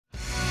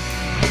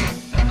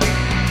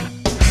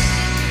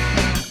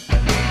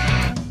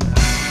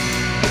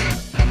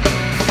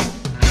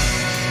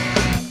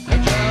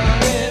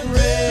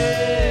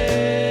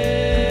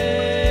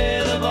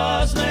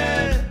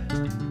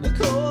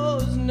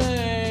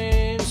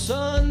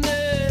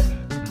Sunday.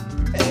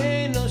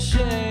 Ain't no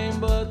shame,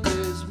 but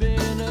there's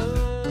been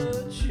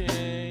a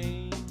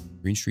change.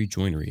 Greene Street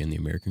Joinery and the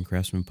American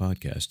Craftsman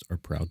podcast are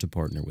proud to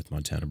partner with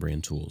Montana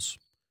Brand Tools.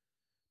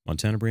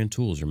 Montana Brand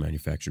Tools are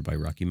manufactured by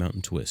Rocky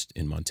Mountain Twist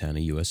in Montana,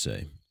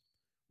 USA.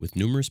 With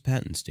numerous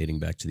patents dating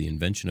back to the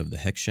invention of the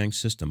hex shank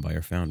system by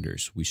our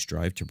founders, we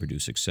strive to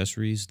produce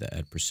accessories that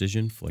add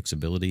precision,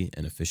 flexibility,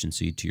 and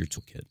efficiency to your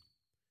toolkit.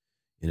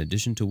 In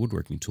addition to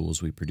woodworking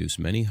tools, we produce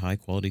many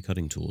high-quality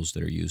cutting tools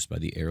that are used by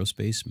the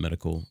aerospace,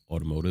 medical,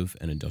 automotive,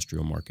 and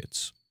industrial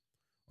markets.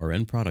 Our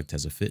end product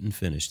has a fit and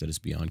finish that is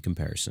beyond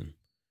comparison.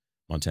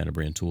 Montana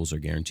Brand Tools are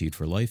guaranteed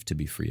for life to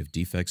be free of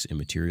defects in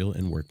material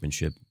and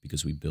workmanship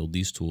because we build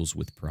these tools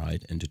with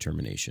pride and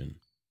determination.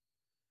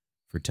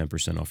 For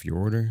 10% off your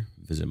order,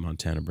 visit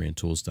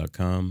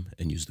MontanaBrandTools.com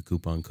and use the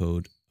coupon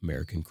code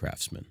American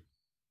Craftsman.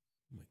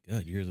 Oh my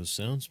God, you hear those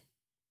sounds?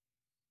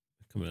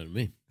 They're coming out of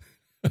me.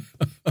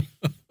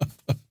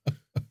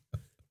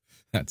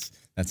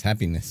 That's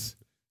happiness.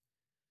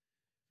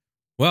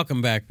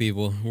 Welcome back,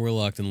 people. We're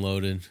locked and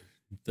loaded.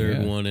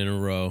 Third one in a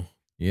row.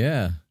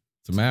 Yeah,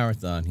 it's a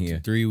marathon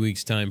here. 3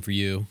 weeks time for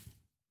you.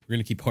 We're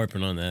gonna keep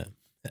harping on that.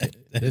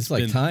 It's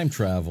like time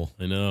travel.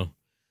 I know.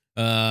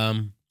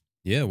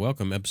 Yeah,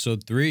 welcome.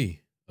 Episode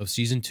 3 of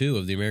season 2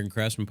 of the American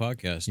Craftsman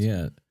podcast.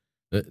 Yeah,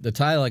 the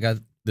title I got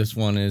this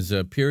one is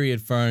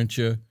Period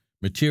Furniture,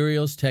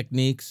 Materials,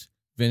 Techniques,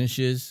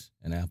 Finishes,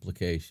 and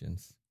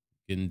Applications.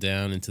 Getting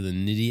down into the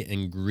nitty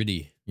and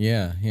gritty.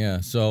 Yeah.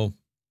 So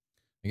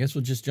I guess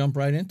we'll just jump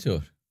right into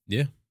it.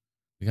 Yeah.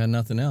 We got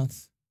nothing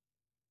else.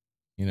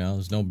 You know,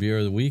 there's no beer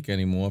of the week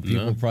anymore.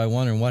 People are probably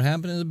wondering what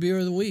happened to the beer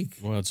of the week.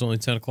 Well, it's only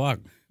 10 o'clock.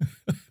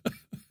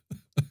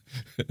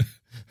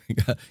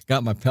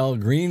 got my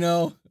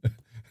Pellegrino.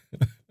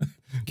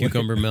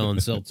 Cucumber melon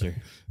seltzer.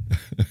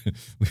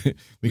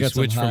 we got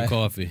switched from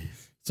coffee.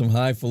 Some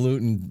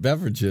highfalutin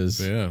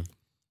beverages. Yeah.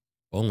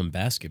 Bowl and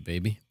basket,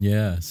 baby.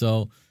 Yeah.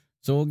 So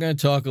we're going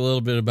to talk a little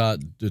bit about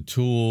the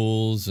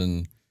tools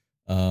and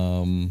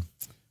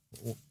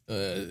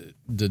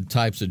the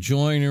types of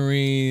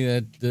joinery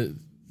that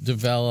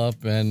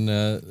develop and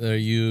they're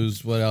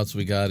used. What else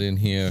we got in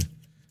here?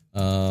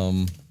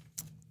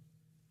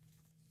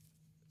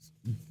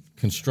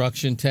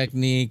 Construction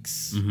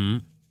techniques,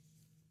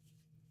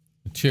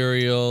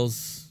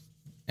 materials,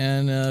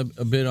 and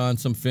a bit on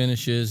some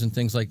finishes and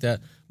things like that.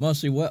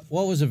 Mostly what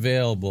was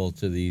available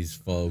to these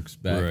folks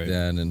back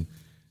then. And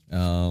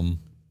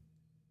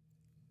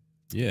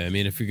yeah, I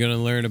mean, if you're going to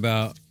learn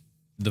about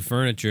the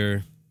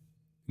furniture,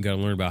 you got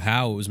to learn about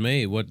how it was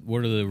made. What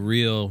are the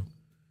real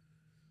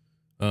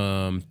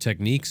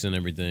techniques and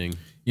everything?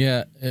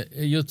 Yeah,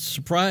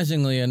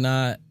 surprisingly,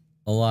 not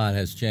a lot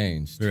has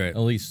changed. Right. At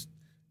least,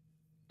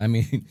 I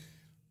mean,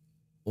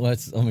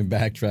 let me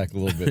backtrack a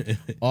little bit.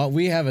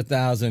 We have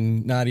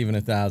 1,000, not even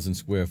 1,000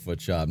 square foot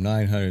shop,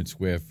 900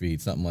 square feet,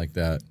 something like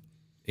that.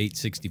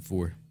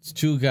 864. It's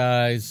 2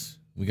 guys.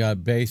 We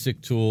got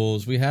basic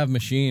tools. We have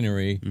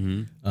machinery.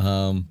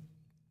 But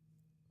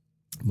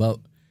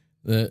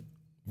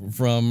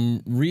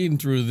from reading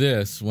through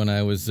this when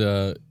I was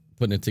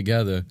putting it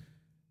together,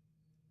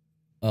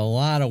 a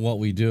lot of what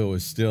we do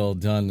is still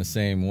done the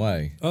same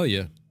way. Oh,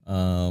 yeah.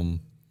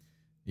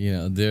 You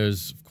know,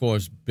 there's, of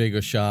course,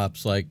 bigger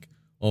shops like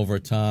over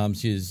at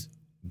Tom's. He's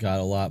got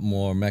a lot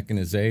more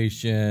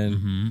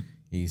mechanization.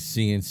 He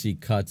CNC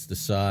cuts the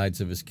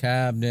sides of his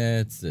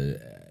cabinets,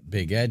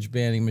 big edge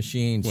banding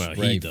machine,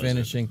 spray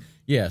finishing.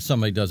 Yeah,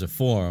 somebody does it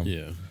for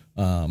him.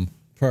 Yeah.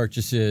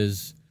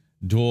 Purchases,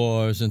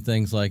 doors, and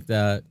things like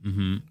that.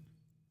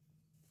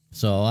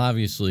 So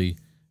obviously,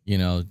 you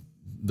know,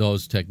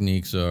 those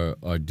techniques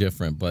are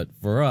different. But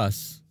for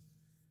us,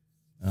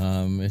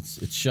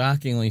 it's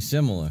shockingly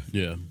similar.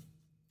 Yeah.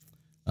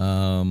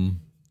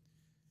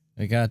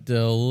 I got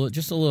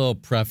just a little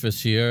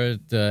preface here.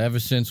 Ever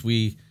since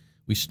we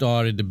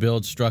started to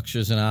build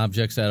structures and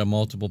objects out of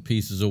multiple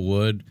pieces of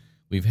wood,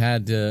 we've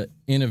had to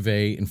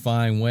innovate and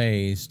find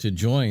ways to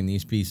join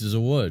these pieces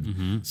of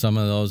wood. Some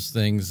of those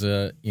things,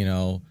 you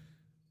know,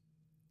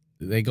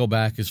 they go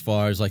back as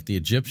far as like the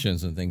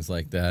Egyptians and things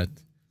like that.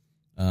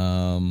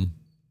 And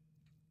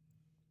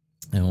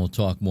we'll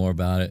talk more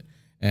about it.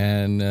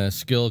 And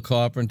skilled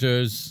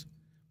carpenters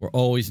were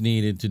always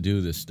needed to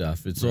do this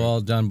stuff. It's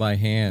all done by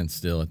hand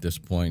still at this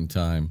point in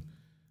time.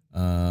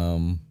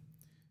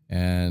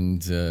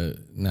 And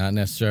not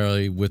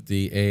necessarily with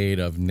the aid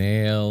of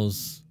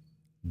nails,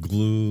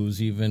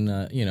 glues,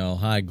 even, you know,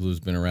 high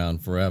glue's been around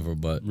forever,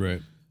 but,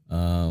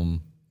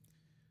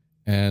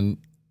 and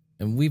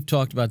we've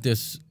talked about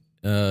this,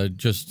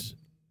 just,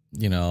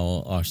 you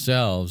know,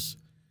 ourselves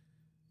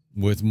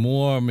with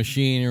more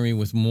machinery,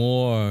 with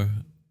more,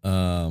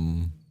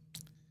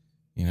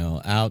 you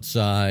know,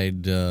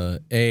 outside,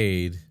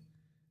 aid,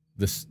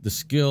 the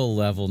skill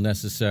level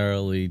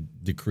necessarily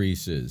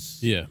decreases.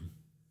 Yeah.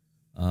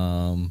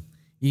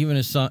 Even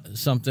as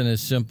something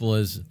as simple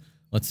as,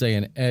 let's say,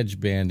 an edge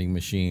banding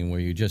machine where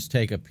you just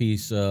take a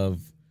piece of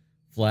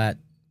flat,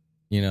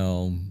 you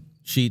know,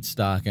 sheet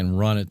stock and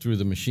run it through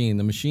the machine.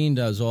 The machine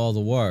does all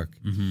the work.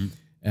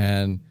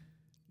 And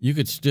you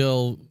could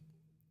still,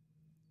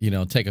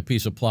 take a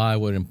piece of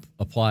plywood and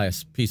apply a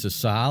piece of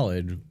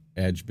solid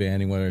edge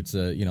banding, whether it's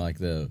a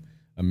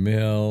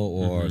mil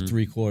or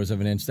 3/4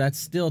 of an inch. That's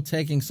still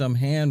taking some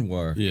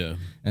handwork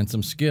and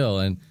some skill,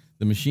 and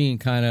the machine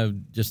kind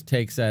of just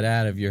takes that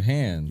out of your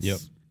hands. Yep.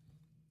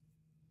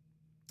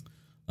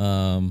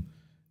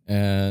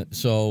 And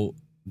so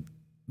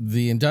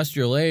the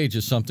industrial age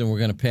is something we're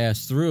going to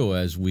pass through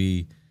as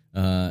we,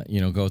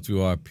 go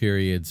through our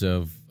periods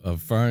of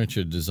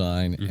furniture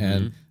design,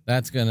 and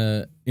that's going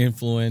to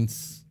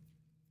influence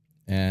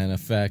and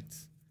affect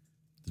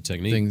the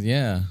technique. Things.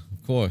 Yeah,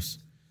 of course.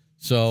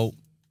 So,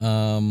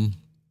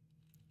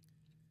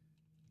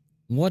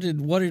 what did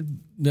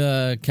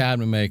the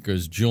cabinet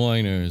makers,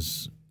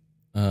 joiners,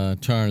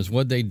 turners,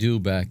 what they do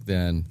back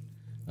then?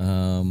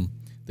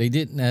 They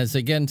didn't, as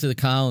they get into the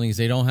colonies,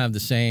 they don't have the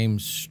same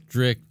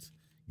strict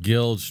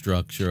guild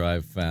structure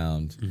I've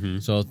found.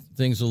 So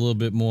things are a little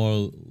bit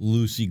more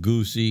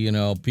loosey-goosey.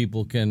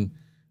 People can,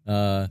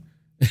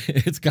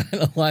 it's kind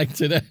of like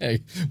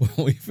today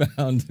when we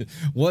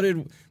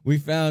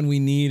found we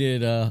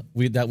needed,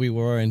 that we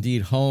were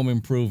indeed home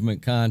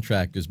improvement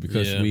contractors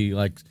because we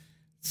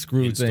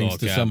screw Install things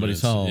to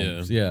somebody's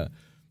homes. Yeah.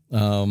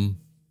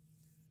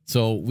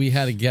 So we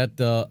had to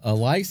get a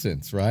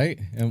license, right?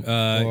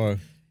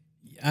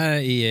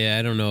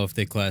 I don't know if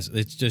they class.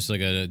 It's just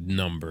like a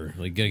number.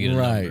 Like, gotta get a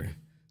number.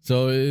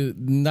 So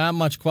not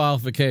much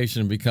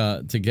qualification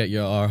to get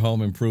our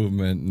home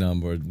improvement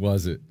number,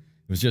 was it?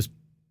 It was just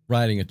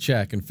writing a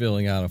check and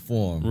filling out a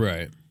form.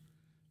 Right.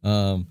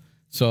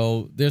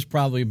 So there's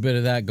probably a bit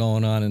of that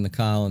going on in the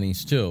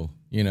colonies too.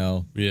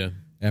 Yeah.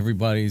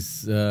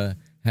 Everybody's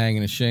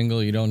hanging a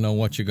shingle. You don't know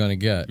what you're going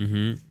to get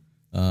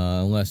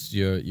unless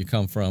you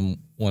come from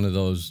one of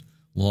those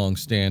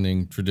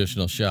long-standing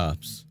traditional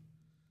shops.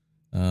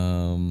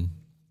 And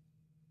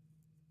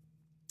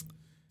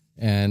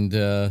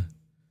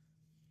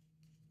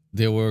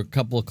there were a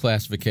couple of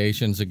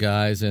classifications of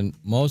guys, and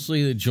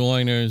mostly the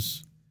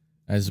joiners,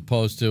 as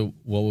opposed to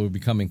what were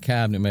becoming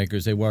cabinet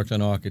makers, they worked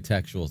on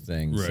architectural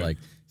things like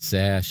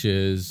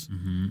sashes,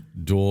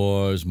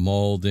 doors,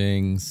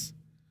 moldings,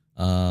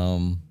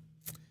 and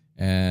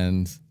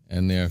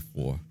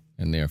therefore,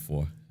 and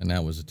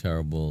that was a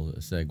terrible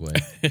segue.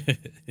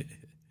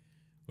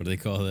 What do they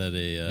call that?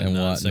 A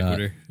non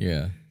sequitur?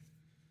 Yeah.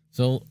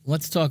 So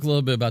let's talk a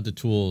little bit about the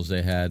tools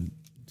they had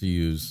to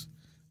use.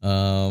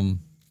 And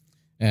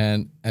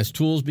as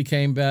tools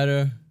became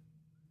better,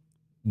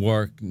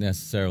 work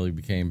necessarily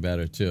became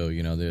better too.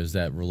 There's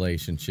that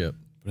relationship.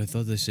 But I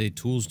thought they say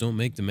tools don't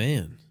make the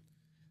man.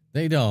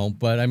 They don't,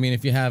 but I mean,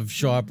 if you have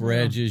sharper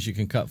edges, you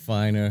can cut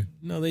finer.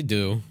 No, they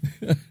do.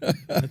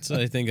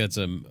 I think that's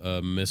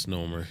a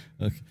misnomer.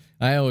 Okay.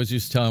 I always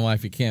used to tell my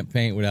wife you can't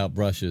paint without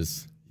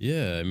brushes.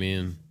 Yeah, I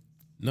mean,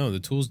 no, the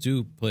tools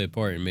do play a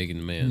part in making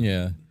the man.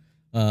 Yeah.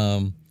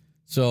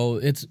 So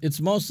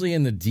it's mostly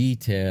in the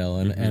detail,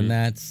 and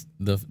that's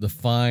the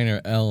finer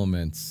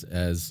elements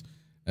as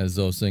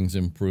those things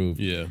improve.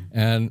 Yeah.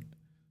 And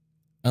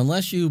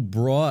unless you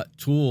brought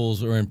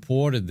tools or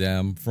imported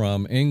them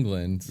from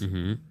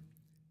England,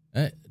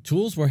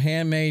 tools were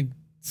handmade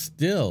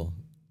still.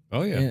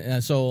 Oh, yeah.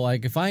 And so,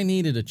 if I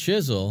needed a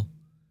chisel,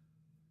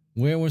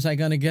 where was I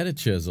going to get a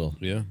chisel?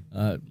 Yeah.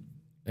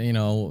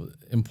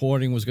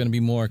 Importing was going to be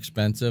more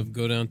expensive.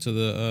 Go down to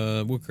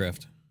the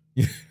Woodcraft.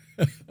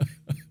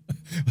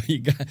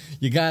 You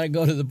got to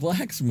go to the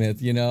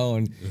blacksmith,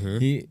 and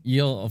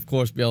you'll of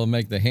course be able to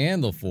make the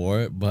handle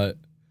for it, but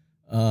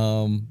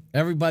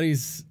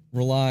everybody's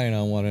relying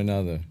on one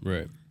another.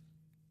 Right.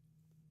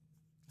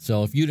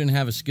 So if you didn't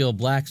have a skilled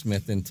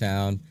blacksmith in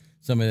town,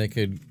 somebody that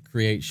could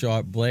create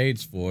sharp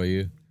blades for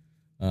you,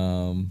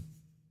 you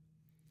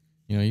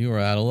were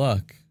out of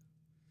luck.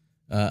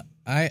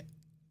 I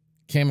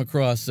came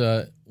across,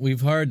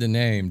 we've heard the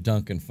name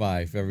Duncan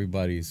Fife.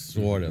 Everybody's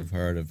sort of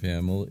heard of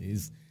him.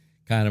 He's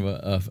kind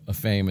of a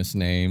famous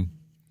name,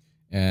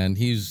 and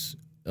he's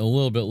a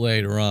little bit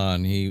later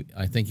on.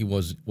 I think he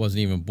wasn't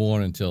even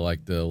born until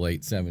the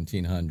late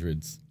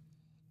 1700s,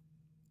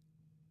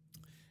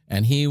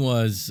 and he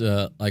was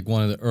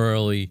one of the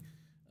early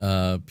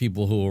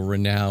people who were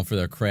renowned for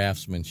their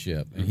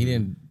craftsmanship. And he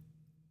didn't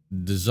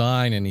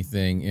design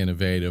anything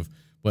innovative,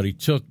 but he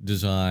took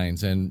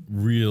designs and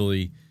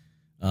really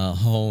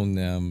honed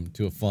them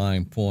to a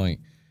fine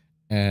point.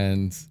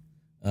 And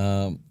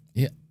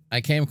I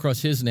came across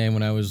his name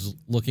when I was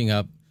looking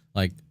up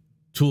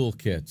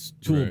toolkits,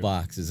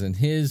 toolboxes, and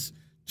his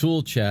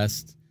tool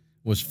chest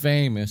was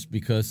famous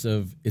because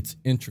of its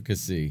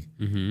intricacy.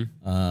 He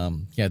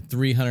had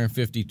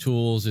 350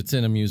 tools. It's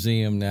in a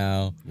museum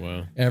now.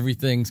 Wow.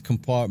 Everything's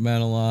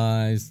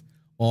compartmentalized,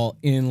 all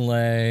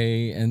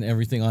inlay and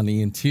everything on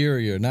the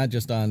interior, not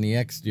just on the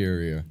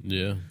exterior.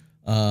 Yeah.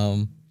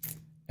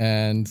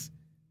 And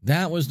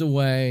that was the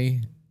way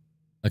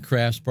a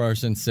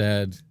craftsperson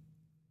said,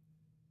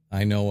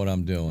 I know what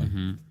I'm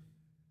doing.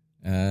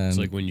 And it's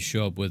like when you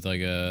show up with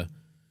a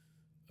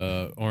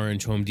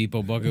orange Home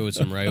Depot bucket with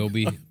some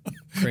Ryobi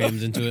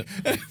crammed into it.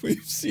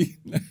 We've seen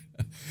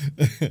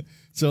that.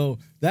 So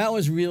that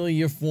was really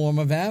your form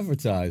of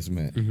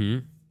advertisement.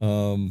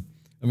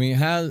 I mean,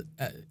 how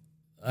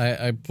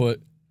I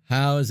put,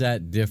 how is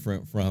that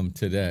different from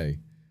today?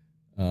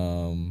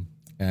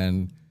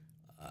 And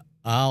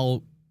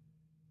I'll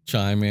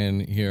chime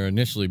in here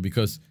initially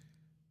because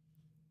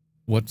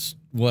what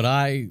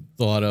I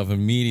thought of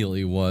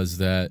immediately was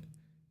that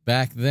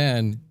back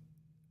then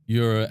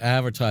your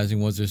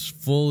advertising was this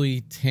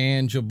fully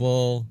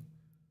tangible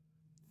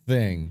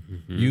thing.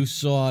 You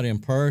saw it in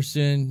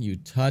person, you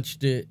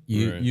touched it,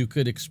 you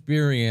could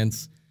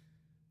experience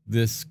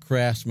this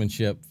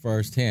craftsmanship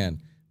firsthand.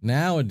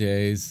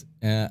 Nowadays,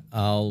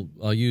 I'll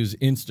use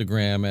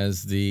Instagram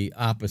as the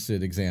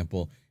opposite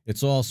example.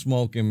 It's all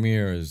smoke and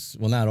mirrors.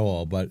 Well, not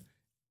all, but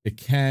it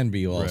can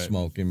be all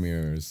smoke and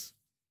mirrors.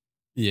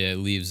 Yeah, it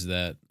leaves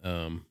that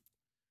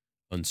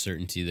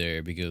uncertainty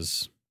there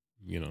because,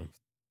 you know,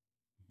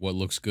 what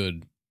looks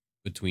good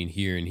between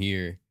here and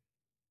here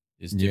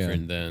is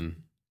different than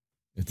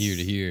here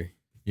to here.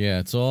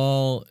 Yeah,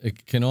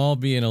 it can all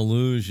be an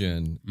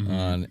illusion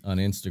on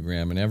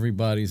Instagram, and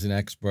everybody's an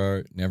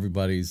expert and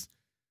everybody's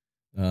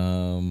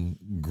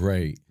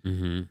great.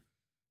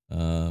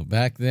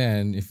 Back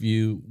then, if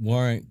you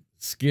weren't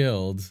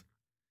skilled,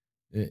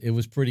 it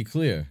was pretty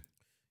clear.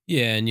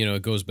 Yeah, and, you know,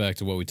 it goes back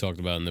to what we talked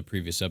about in the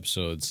previous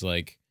episodes.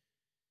 Like,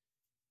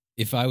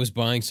 if I was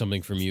buying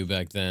something from you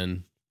back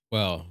then,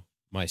 well,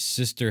 my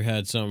sister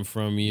had something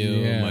from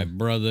you, my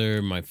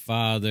brother, my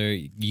father.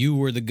 You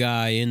were the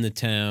guy in the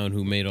town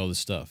who made all the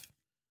stuff.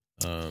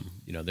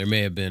 You know, there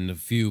may have been a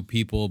few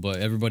people,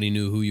 but everybody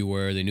knew who you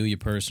were. They knew you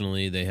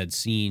personally. They had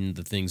seen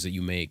the things that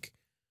you make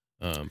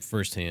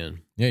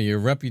firsthand. Yeah, your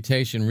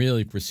reputation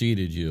really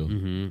preceded you.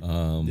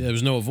 There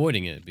was no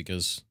avoiding it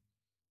because,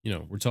 you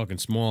know, we're talking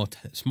small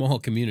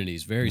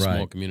communities, very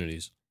small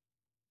communities.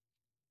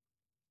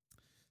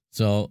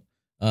 So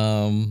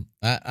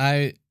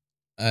I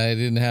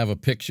didn't have a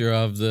picture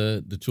of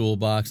the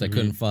toolbox. I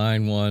couldn't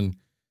find one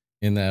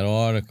in that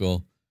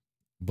article,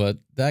 but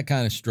that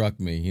kind of struck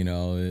me. You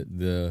know,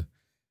 the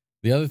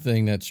other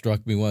thing that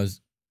struck me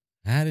was,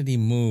 how did he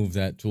move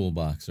that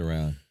toolbox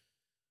around?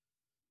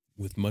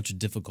 With much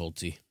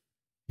difficulty.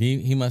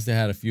 He must have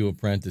had a few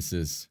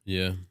apprentices.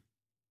 Yeah.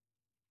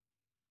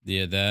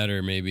 Yeah, that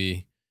or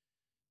maybe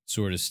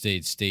sort of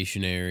stayed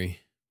stationary.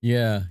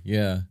 Yeah.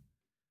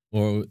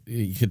 Or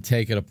you could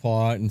take it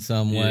apart in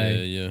some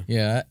way.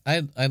 Yeah.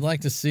 I'd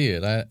like to see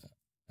it. I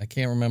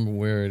can't remember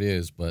where it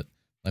is, but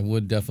I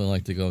would definitely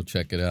like to go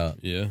check it out.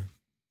 Yeah.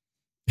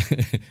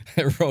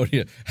 I wrote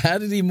here, how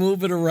did he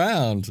move it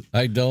around?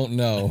 I don't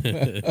know.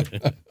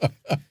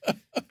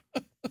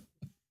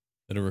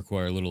 That'll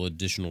require a little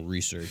additional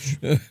research.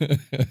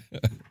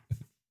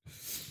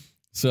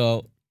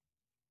 So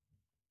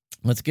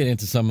let's get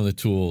into some of the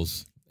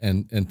tools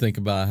and think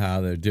about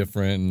how they're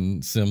different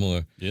and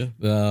similar. Yeah.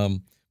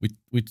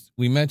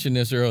 We mentioned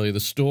this earlier, the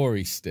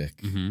story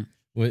stick.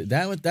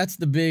 That's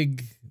the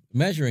big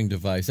measuring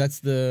device.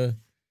 It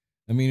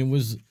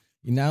was,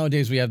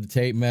 nowadays we have the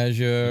tape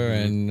measure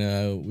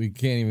and we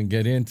can't even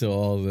get into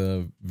all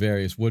the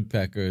various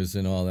woodpeckers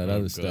and all that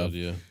other stuff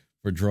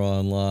for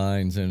drawing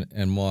lines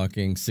and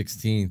marking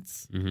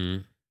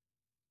 16ths.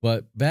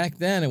 But back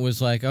then it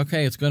was like,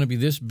 okay, it's going to be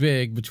this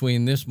big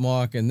between this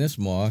mark and this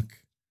mark.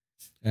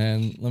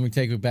 And let me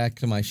take it back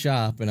to my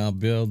shop, and I'll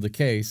build the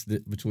case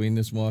between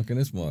this mark and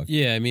this mark.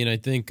 Yeah, I mean, I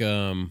think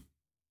the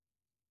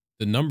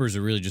numbers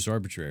are really just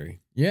arbitrary.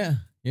 Yeah.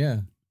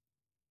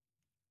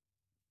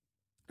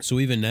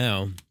 So even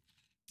now,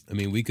 I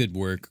mean, we could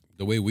work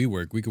the way we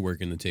work. We could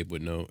work in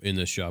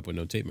the shop with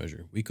no tape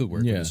measure. We could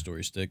work with a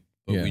story stick,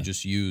 but we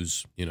just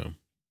use, you know,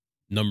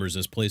 numbers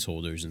as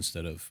placeholders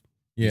instead of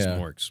these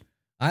marks.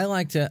 I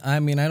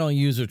don't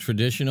use a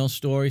traditional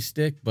story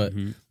stick, but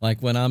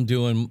like when I'm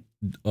doing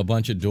a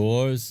bunch of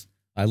doors,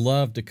 I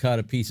love to cut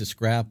a piece of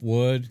scrap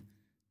wood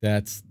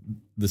that's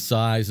the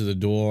size of the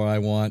door I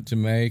want to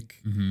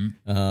make,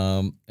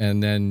 and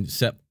then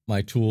set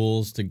my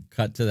tools to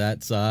cut to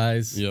that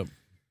size. Yep.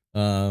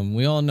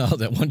 We all know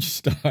that once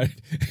you start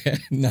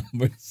adding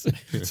numbers,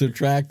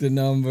 subtract the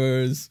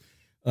numbers,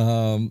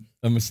 a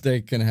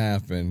mistake can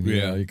happen. You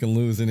know, you can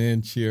lose an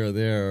inch here or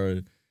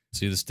there.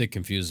 See, the stick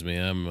confuses me.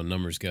 I'm a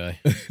numbers guy.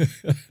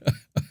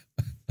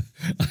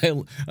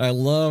 I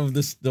love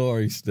the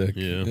story stick.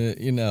 Yeah.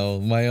 You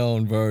know, my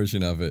own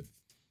version of it.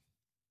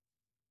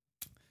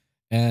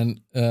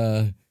 And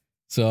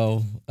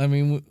so, I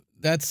mean,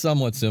 that's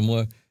somewhat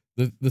similar.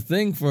 The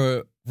thing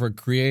for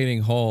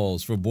creating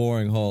holes, for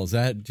boring holes,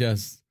 that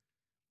just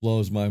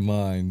blows my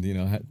mind, you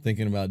know,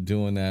 thinking about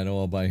doing that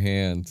all by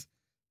hand.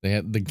 They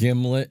had the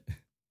gimlet,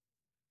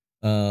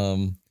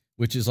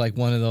 which is like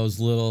one of those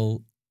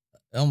little,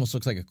 it almost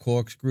looks like a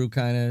corkscrew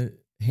kind of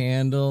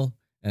handle,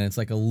 and it's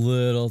like a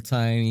little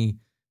tiny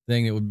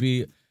thing. It would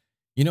be,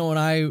 you know what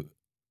I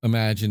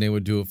imagine they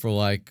would do it for,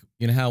 like,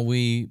 you know how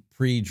we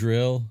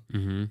pre-drill?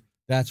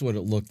 That's what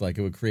it looked like.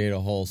 It would create a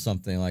hole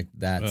something like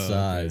that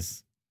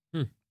size.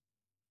 Okay.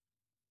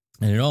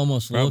 And it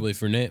almost probably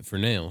looked, for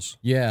nails.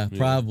 Yeah,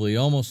 probably.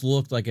 Almost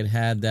looked like it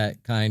had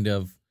that kind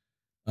of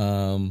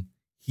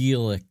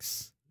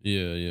helix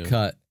Yeah.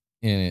 cut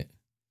in it.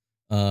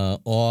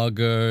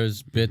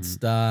 Augers, bit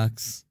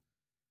stocks.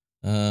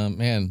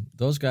 Man,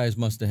 those guys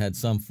must have had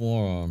some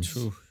forearms.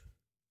 Ooh.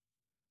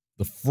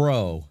 The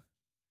fro.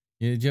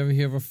 Did you ever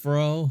hear of a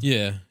fro?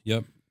 Yeah.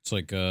 Yep. It's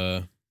like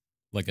a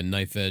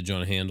knife edge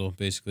on a handle,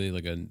 basically,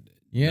 like a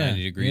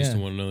 90 degrees to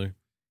one another.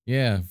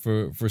 Yeah,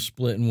 for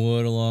splitting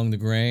wood along the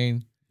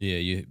grain. Yeah,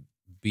 you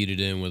beat it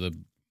in with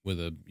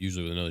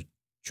usually with another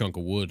chunk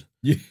of wood.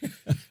 Yeah.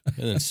 And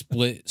then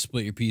split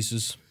your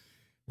pieces.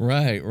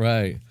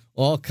 Right.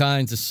 All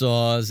kinds of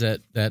saws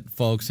that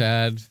folks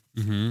had.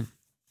 Mm-hmm.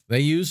 They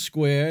used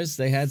squares.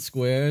 They had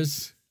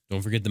squares.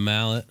 Don't forget the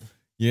mallet.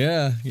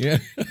 Yeah.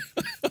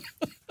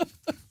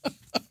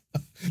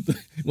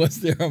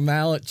 Was there a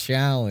mallet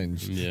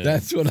challenge? Yeah.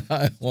 That's what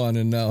I want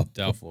to know.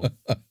 Doubtful.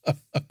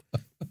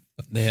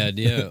 They had,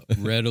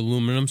 red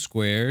aluminum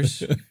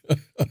squares.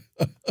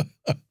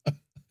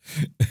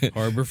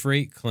 Harbor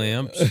Freight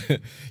clamps.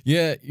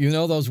 Yeah,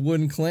 those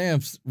wooden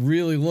clamps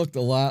really looked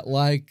a lot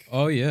like.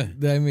 Oh, yeah.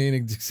 I mean,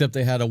 except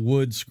they had a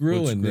wood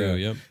screw in there.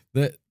 Yep.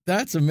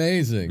 That's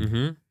amazing.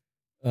 Mm-hmm.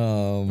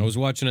 I was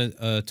watching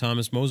a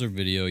Thomas Moser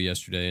video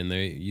yesterday, and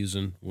they're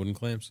using wooden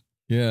clamps.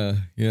 Yeah.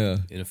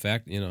 In a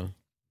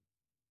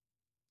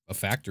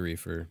factory,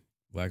 for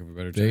lack of a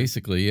better term.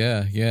 Basically,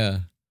 yeah.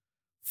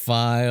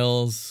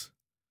 Files.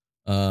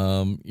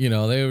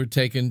 They were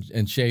taking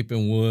and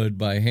shaping wood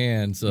by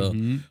hand. So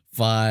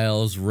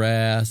files,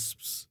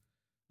 rasps,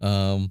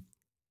 the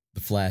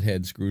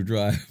flathead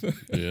screwdriver.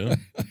 Yeah.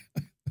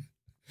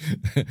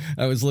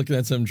 I was looking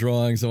at some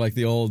drawings of like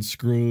the old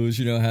screws,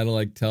 how to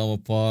like tell them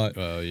apart.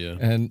 Oh, yeah.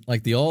 And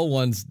like the old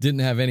ones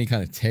didn't have any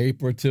kind of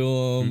taper to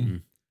them. Mm-hmm.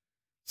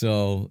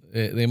 So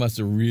they must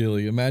have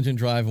really, imagine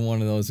driving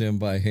one of those in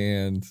by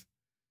hand.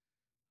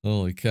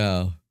 Holy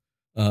cow.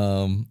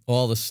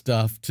 All the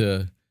stuff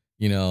to,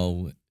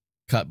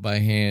 cut by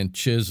hand,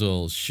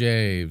 chisels,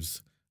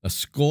 shaves, a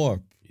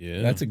scorp.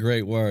 Yeah. That's a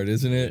great word,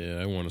 isn't it?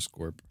 Yeah, I want a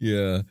scorp.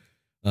 Yeah.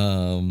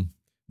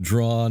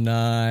 Draw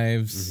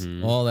knives,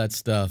 all that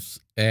stuff.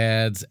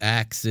 Adze,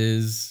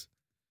 axes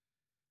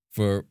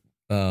for,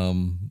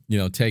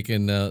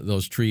 taking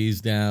those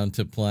trees down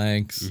to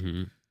planks.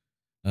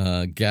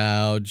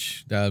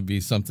 Gouge, that would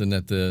be something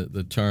that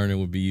the turner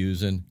would be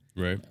using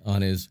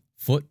on his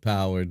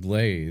foot-powered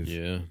lathe.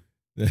 Yeah.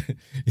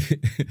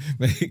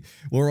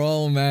 We're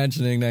all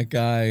imagining that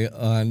guy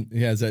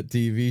he has that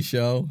TV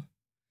show.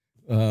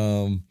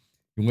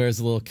 He wears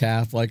a little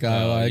cap like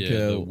I like,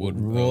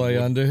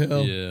 Roy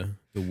Underhill. Yeah,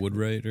 the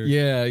Woodwriter.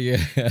 Yeah,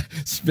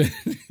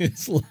 spinning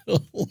his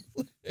little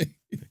lathe.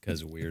 That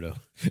guy's a weirdo.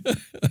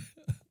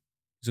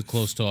 He's a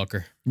close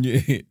talker.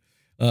 Yeah.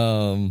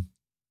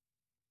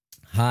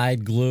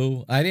 Hide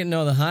glue. I didn't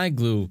know the hide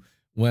glue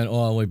went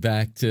all the way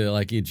back to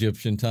like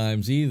Egyptian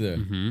times either.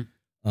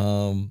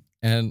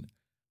 And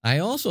I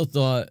also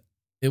thought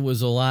it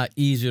was a lot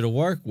easier to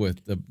work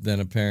with than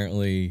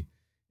apparently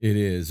it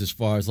is, as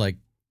far as like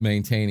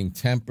maintaining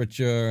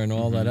temperature and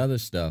all that other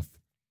stuff.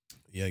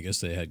 Yeah, I guess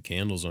they had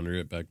candles under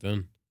it back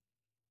then.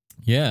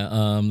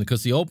 Yeah,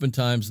 because the open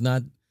time's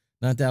not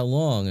that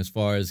long as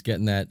far as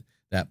getting that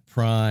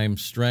prime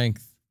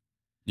strength.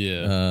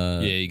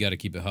 Yeah, you got to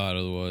keep it hot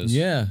otherwise.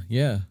 Yeah.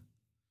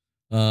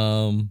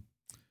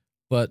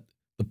 But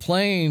the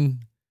plane,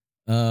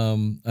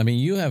 I mean,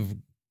 you have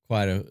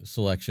quite a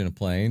selection of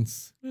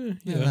planes. Yeah.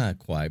 Not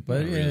quite,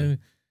 but really.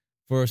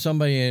 For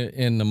somebody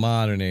in the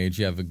modern age,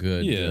 you have a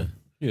good.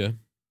 Yeah.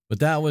 But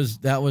that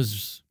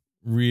was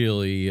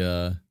really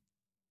an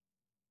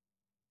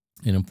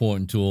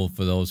important tool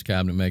for those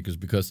cabinet makers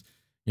because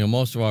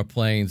most of our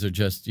planes are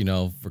just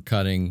for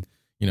cutting,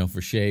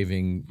 for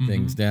shaving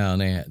things down.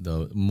 They had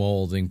the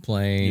molding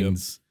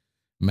planes,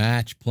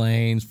 match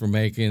planes for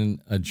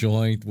making a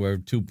joint where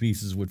two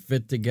pieces would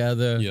fit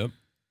together. Yep.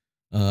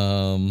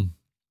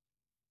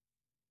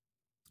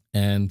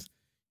 And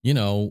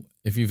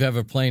if you've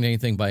ever planed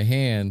anything by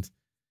hand,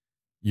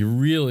 you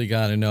really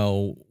got to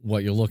know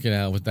what you're looking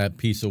at with that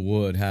piece of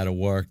wood, how to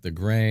work the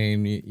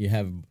grain. You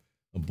have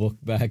a book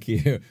back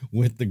here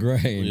with the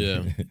grain.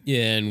 Yeah,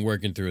 and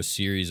working through a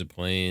series of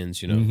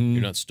planes, you're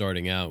not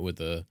starting out with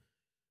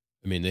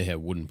they had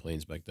wooden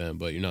planes back then,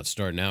 but you're not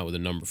starting out with a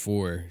number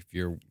 4 if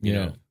you're,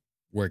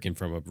 working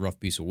from a rough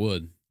piece of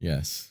wood.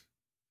 Yes.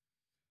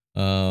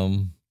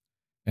 And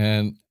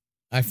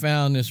I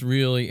found this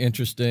really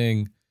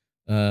interesting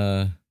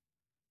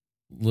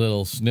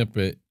little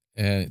snippet,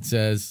 and it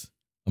says,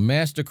 a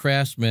master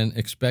craftsman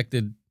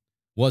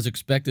was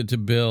expected to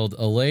build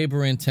a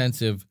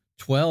labor-intensive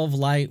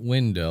 12-light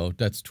window,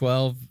 that's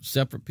 12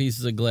 separate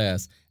pieces of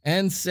glass,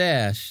 and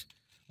sash,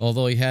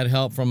 although he had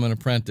help from an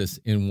apprentice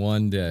in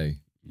one day.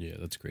 Yeah,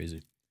 that's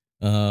crazy.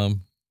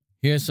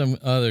 Here's some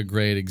other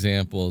great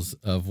examples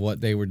of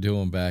what they were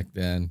doing back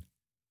then.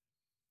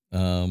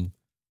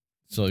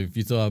 So if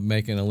you thought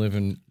making a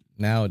living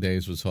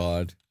nowadays was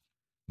hard,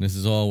 this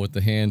is all with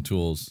the hand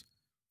tools.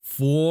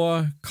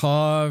 4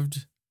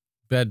 carved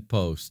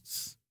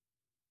bedposts,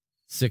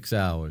 6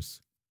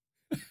 hours.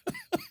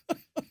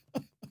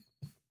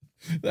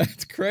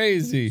 That's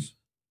crazy.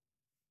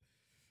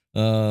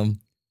 Windsor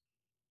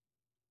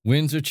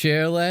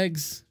chair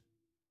legs,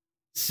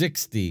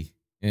 60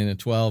 in a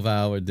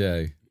 12-hour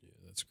day. Yeah,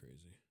 that's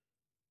crazy.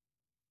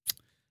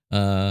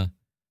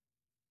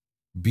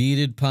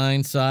 Beaded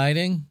pine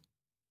siding,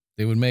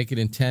 they would make it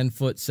in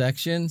 10-foot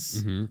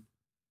sections. Mm-hmm.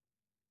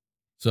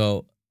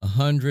 So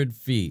 100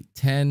 feet,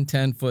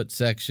 10-foot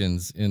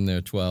sections in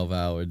their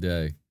 12-hour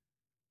day.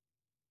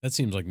 That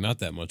seems like not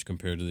that much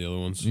compared to the other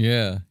ones.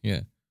 Yeah,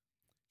 yeah.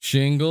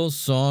 Shingles,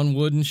 sawn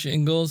wooden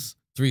shingles,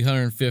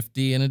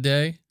 350 in a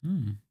day,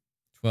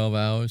 12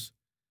 hours.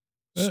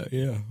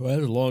 Yeah, well,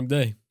 that's a long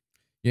day.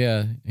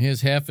 Yeah,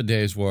 here's half a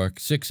day's work,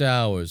 6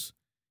 hours.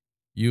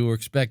 You were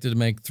expected to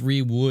make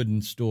 3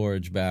 wooden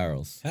storage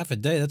barrels. Half a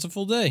day, that's a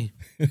full day.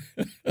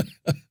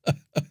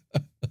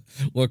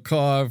 Or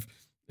carve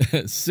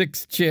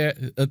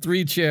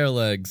 3 chair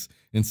legs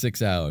in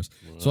 6 hours.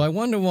 Wow. So I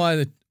wonder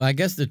why, I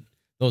guess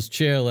those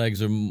chair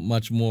legs are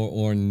much more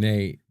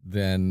ornate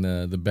than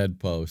the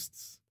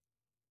bedposts.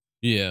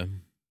 Yeah.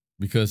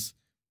 Because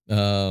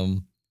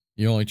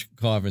you're only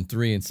carving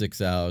 3 in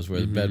 6 hours,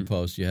 where the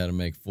bedpost you had to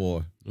make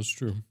 4. That's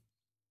true.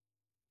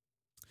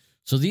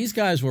 So these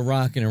guys were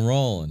rocking and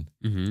rolling.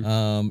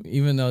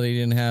 Even though they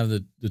didn't have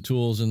the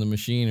tools and the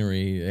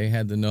machinery, they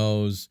had the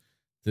nose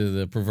to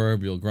the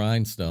proverbial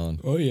grindstone.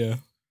 Oh, yeah.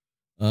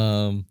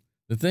 The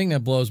thing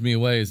that blows me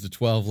away is the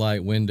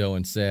 12-light window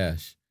and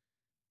sash.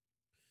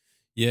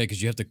 Yeah,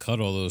 because you have to cut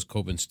all those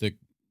cope and stick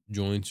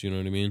joints, you know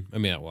what I mean? I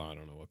mean, well, I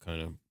don't know what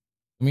kind of...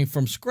 I mean,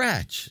 from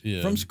scratch.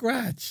 Yeah. From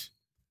scratch.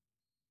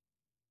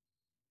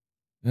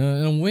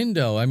 And a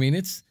window, I mean,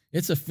 it's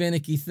a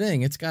finicky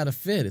thing. It's got to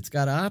fit. It's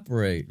got to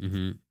operate.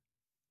 Mm-hmm.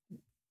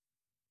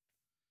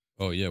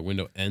 Oh, yeah,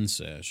 window and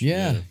sash.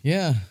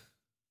 Yeah.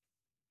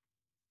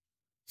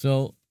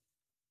 So,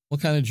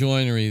 what kind of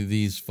joinery do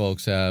these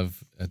folks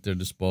have at their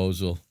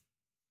disposal?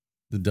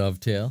 The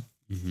dovetail.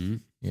 Mm-hmm.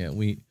 Yeah,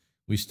 we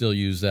still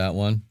use that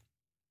one.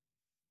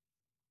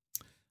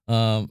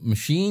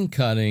 Machine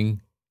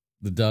cutting,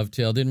 the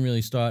dovetail, didn't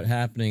really start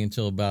happening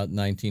until about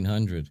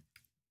 1900.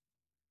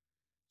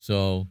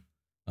 So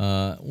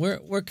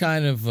we're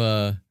kind of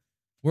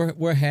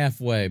we're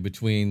halfway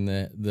between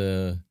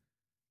we're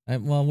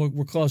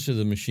closer to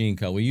the machine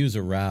cut. We use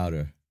a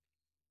router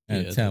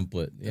and a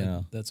template. You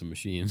know, that's a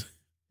machine.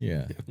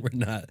 Yeah, we're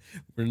not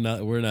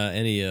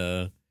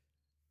any.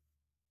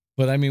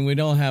 But I mean, we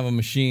don't have a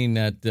machine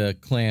that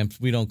clamps.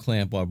 We don't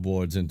clamp our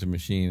boards into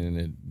machine, and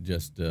it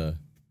just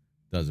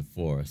does it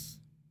for us.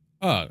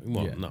 Oh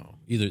well, yeah. No.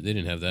 Either they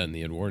didn't have that in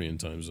the Edwardian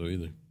times, though.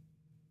 Either.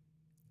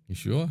 You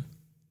sure?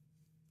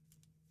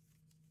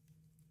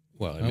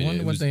 Well, I mean,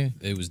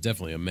 it was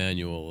definitely a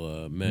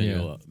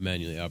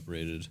manually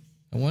operated.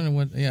 I wonder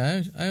what.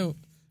 Yeah, I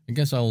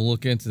guess I'll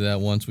look into that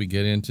once we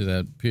get into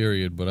that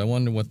period. But I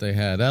wonder what they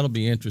had. That'll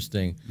be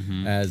interesting.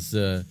 As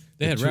they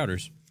had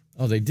routers.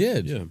 Oh, they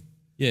did. Yeah.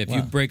 Yeah, if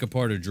you break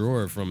apart a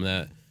drawer from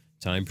that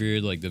time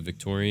period, like the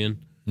Victorian,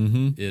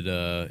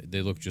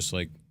 they look just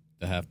like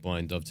the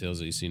half-blind dovetails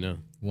that you see now.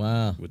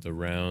 Wow. With the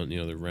round,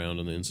 the round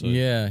on the inside.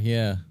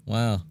 Yeah.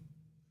 Wow.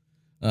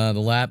 The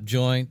lap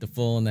joint, the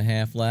full and the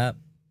half lap.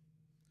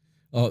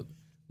 Oh,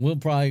 we'll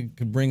probably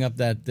could bring up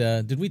that.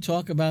 Did we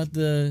talk about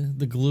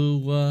the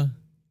glue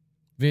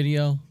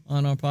video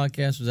on our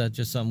podcast? Was that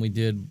just something we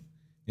did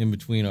in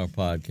between our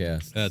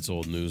podcasts? That's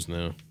old news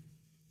now.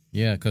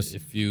 Yeah, because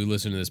if you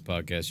listen to this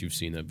podcast, you've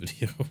seen that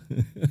video.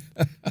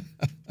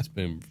 It's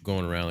been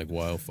going around like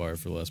wildfire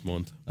for the last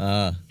month.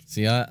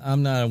 See,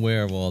 I'm not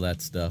aware of all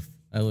that stuff.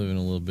 I live in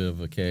a little bit of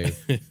a cave.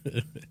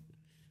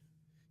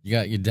 You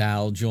got your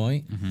dowel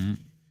joint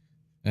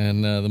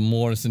and the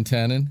mortise and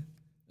tenon.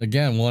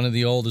 Again, one of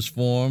the oldest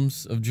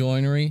forms of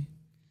joinery,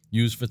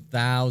 used for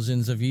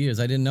thousands of years.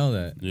 I didn't know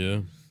that.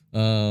 Yeah.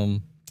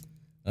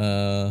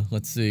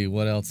 Let's see.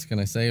 What else can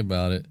I say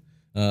about it?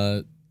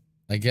 I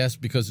guess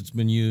because it's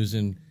been used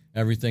in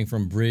everything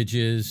from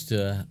bridges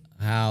to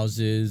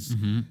houses,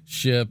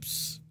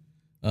 ships.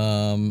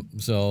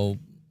 So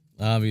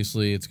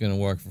obviously it's going to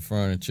work for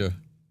furniture.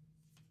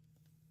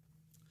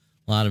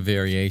 A lot of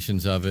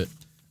variations of it.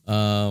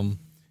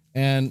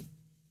 And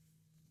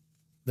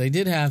they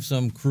did have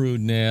some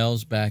crude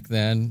nails back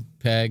then,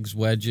 pegs,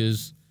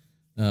 wedges,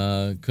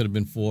 could have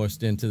been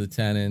forced into the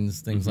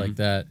tenons, things like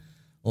that.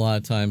 A lot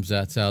of times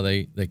that's how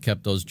they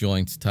kept those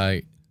joints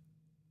tight.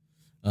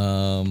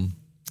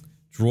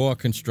 Drawer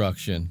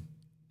construction.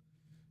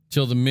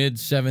 Till the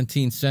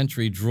mid-17th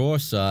century, drawer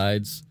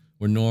sides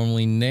were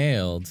normally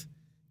nailed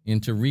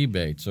into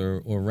rebates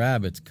or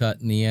rabbets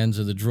cut in the ends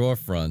of the drawer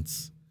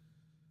fronts.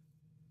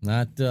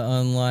 Not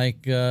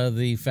unlike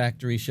the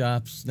factory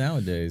shops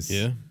nowadays.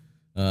 Yeah.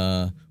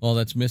 All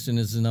that's missing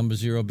is the number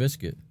 0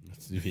 biscuit.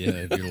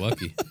 Yeah, if you're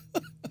lucky.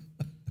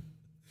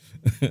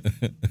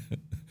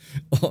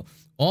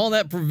 All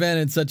that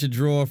prevented such a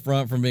drawer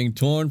front from being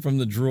torn from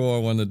the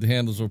drawer when the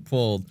handles were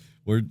pulled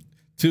were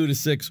 2 to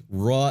 6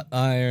 wrought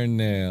iron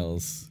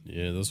nails.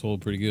 Yeah, those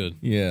hold pretty good.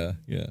 Yeah.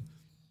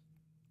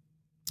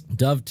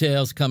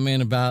 Dovetails come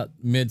in about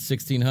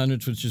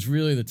mid-1600s, which is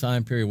really the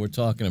time period we're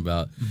talking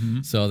about.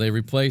 So they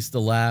replaced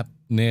the lap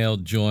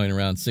nailed joint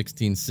around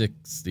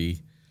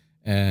 1660,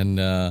 and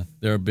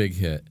they're a big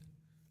hit.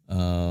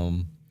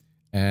 And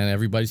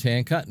everybody's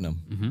hand cutting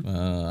them,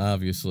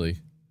 obviously.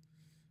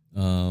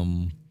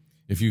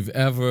 If you've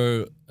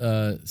ever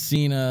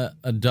seen a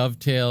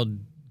dovetailed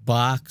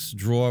box,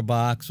 drawer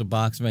box, or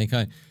box of any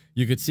kind,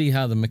 you could see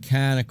how the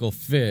mechanical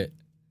fit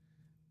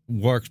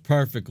works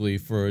perfectly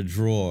for a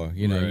drawer.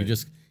 You know,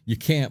 Right. you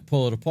can't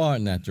pull it apart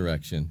in that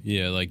direction.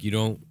 Yeah, like you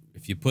don't.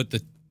 If you put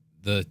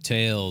the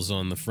tails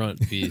on the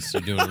front piece,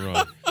 you're doing it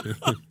wrong.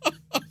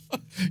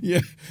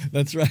 Yeah,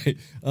 that's right.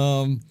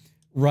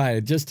 Right.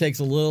 It just takes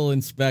a little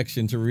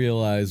inspection to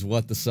realize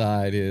what the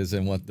side is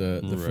and what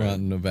the Right.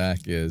 front and the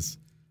back is.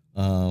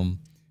 And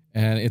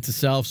it's a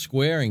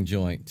self-squaring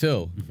joint,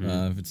 too,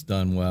 if it's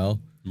done well.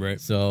 Right.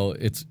 So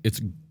it's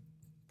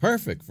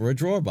perfect for a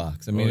drawer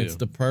box. I mean, Oh, yeah. it's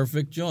the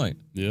perfect joint.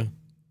 Yeah.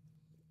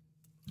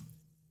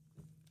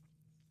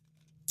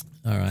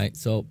 All right.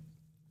 So,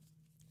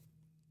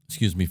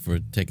 excuse me for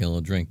taking a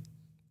little drink.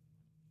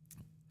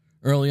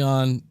 Early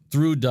on,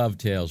 through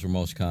dovetails were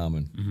most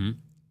common. Mm-hmm.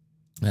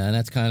 And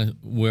that's kind of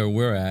where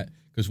we're at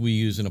because we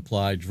use an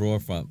applied drawer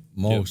front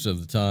most of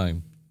the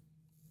time.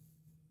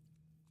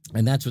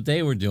 And that's what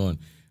they were doing.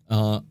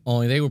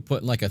 Only they were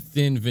putting like a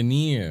thin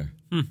veneer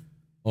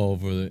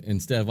over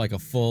instead of like a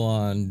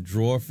full-on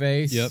drawer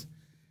face. Yep.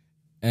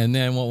 And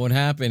then what would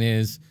happen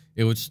is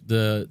it would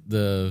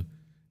the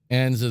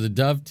ends of the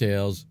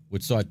dovetails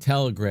would start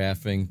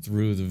telegraphing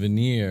through the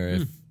veneer,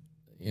 if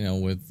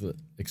with the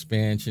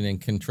expansion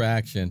and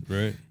contraction.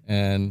 Right.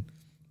 And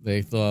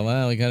they thought,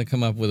 well, we got to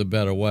come up with a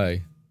better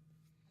way.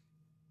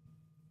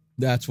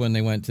 That's when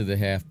they went to the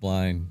half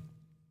blind,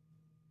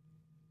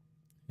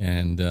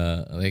 and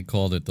they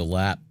called it the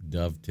lap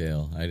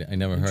dovetail. I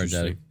never heard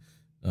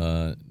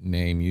that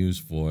name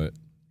used for it,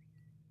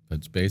 but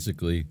it's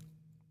basically,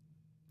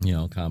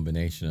 a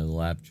combination of the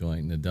lap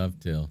joint and the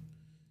dovetail.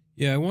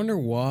 Yeah, I wonder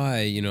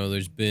why,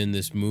 there's been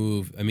this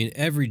move. I mean,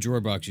 every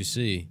drawer box you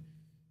see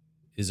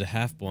is a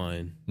half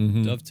blind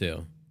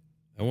dovetail.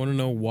 I want to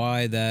know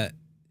why that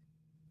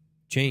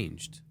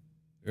changed,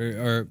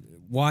 or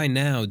why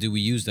now do we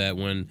use that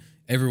when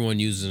everyone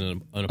uses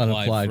an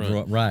applied front?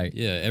 Drawer, right?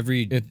 Yeah,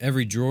 every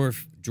drawer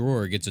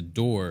gets a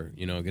door.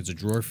 Gets a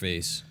drawer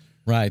face.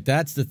 Right.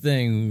 That's the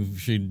thing we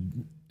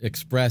should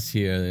express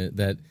here,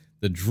 that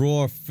the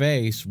drawer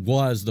face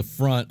was the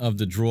front of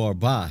the drawer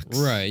box.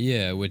 Right.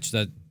 Yeah. Which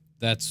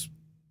that's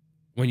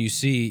when you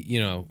see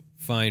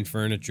fine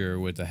furniture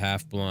with a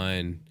half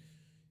blind,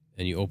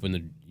 and you open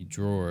the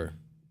drawer.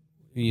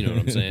 You know what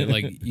I'm saying?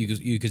 Like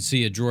you could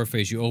see a drawer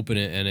face. You open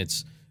it, and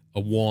it's a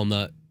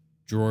walnut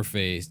drawer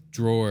face.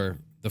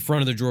 The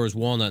front of the drawer is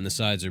walnut, and the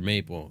sides are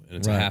maple, and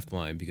it's a half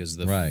blind because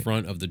the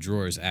front of the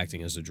drawer is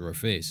acting as a drawer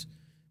face.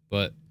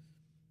 But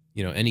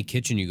any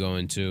kitchen you go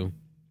into,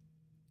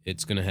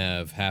 it's going to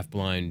have half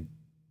blind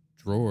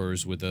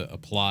drawers with a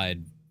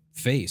applied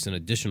face, an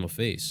additional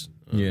face.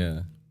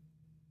 Yeah.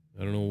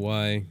 I don't know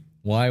why.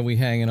 Why are we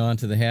hanging on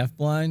to the half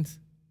blind?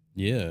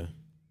 Yeah.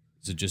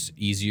 Is it just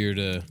easier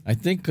to? I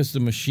think because the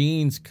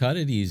machines cut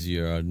it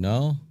easier. Or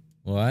no?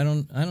 Well, I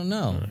don't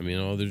know. I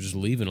mean, they're just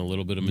leaving a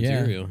little bit of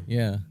material.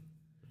 Yeah.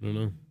 I don't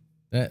know.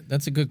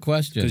 That's a good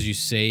question. Because you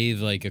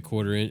save like a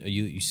quarter inch,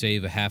 you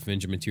save a half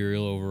inch of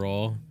material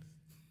overall,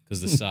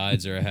 because the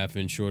sides are a half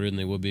inch shorter than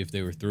they would be if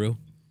they were through.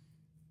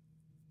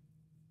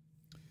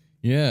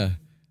 Yeah.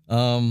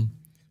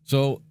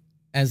 So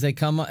as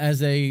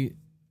they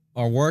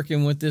are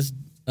working with this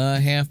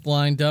half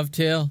blind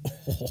dovetail.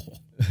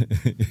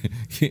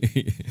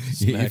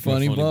 You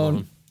funny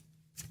bone.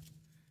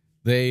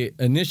 They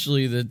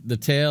initially the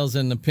tails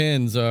and the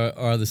pins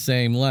are the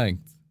same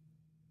length,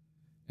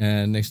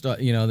 and they start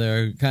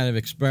they're kind of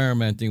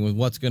experimenting with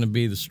what's going to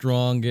be the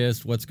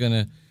strongest, what's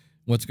going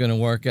to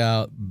work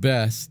out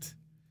best,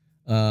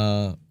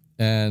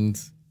 and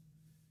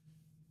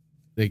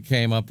they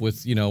came up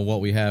with what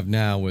we have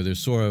now, where there's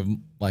sort of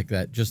like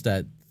that, just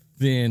that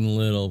thin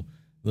little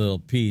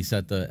piece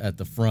at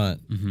the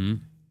front. Mm-hmm.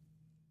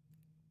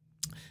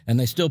 And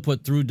they still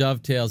put through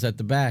dovetails at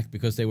the back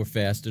because they were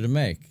faster to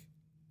make.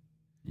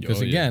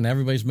 Because again,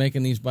 everybody's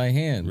making these by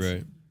hand.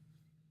 Right.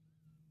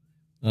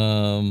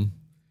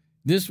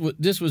 This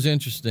was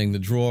interesting. The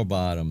drawer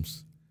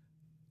bottoms.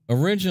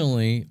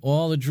 Originally,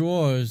 all the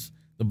drawers,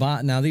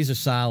 now these are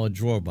solid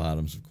drawer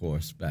bottoms, of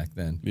course, back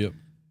then. Yep.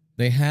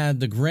 They had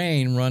the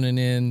grain running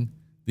in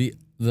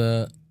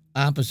the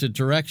opposite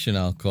direction,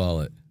 I'll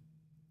call it.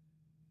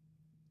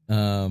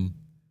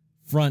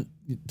 Front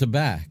to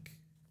back.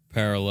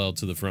 Parallel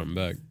to the front and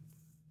back.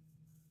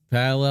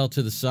 Parallel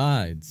to the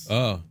sides.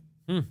 Oh.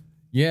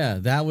 Yeah,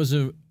 that was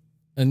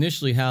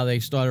initially how they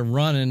started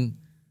running.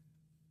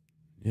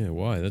 Yeah,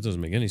 why? That doesn't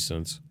make any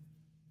sense.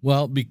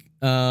 Well,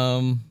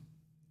 I'll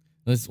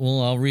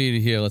read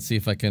it here. Let's see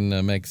if I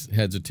can make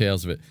heads or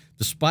tails of it.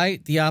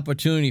 Despite the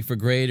opportunity for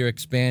greater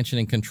expansion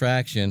and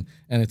contraction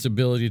and its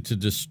ability to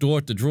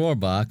distort the drawer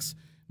box,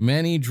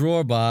 many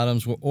drawer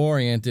bottoms were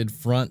oriented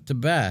front to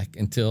back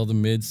until the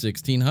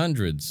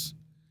mid-1600s.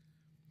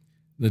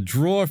 The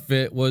drawer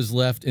fit was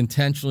left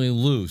intentionally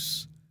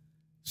loose,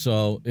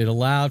 So it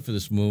allowed for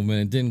this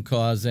movement. It didn't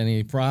cause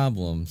any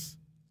problems.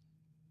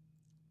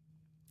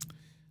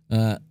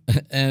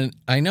 And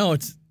I know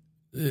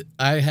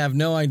I have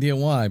no idea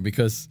why,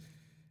 because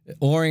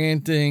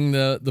orienting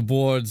the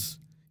boards,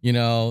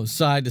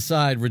 side to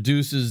side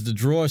reduces the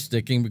drawer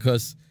sticking,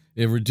 because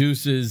it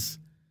reduces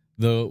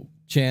the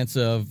chance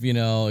of,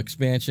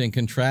 expansion and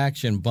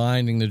contraction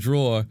binding the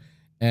drawer.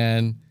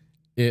 And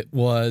it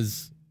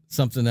was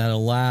something that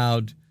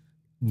allowed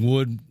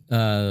wood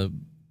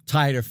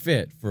tighter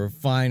fit for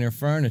finer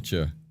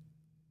furniture.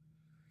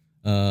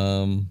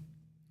 No,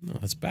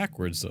 that's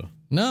backwards though.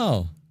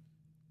 No,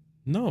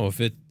 if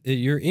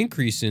you're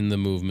increasing the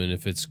movement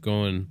if it's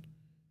going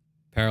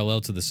parallel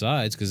to the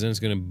sides, because then it's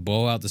going to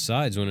bow out the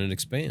sides when it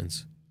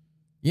expands.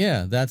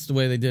 Yeah, that's the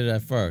way they did it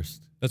at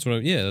first. That's what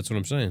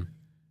I'm saying.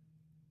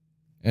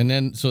 And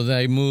then so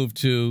they moved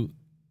to,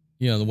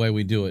 the way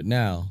we do it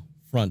now,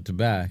 front to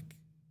back.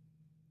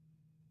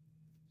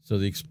 So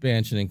the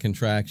expansion and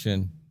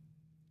contraction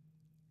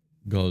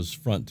goes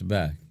front to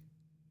back.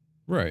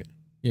 Right.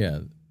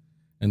 Yeah.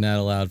 And that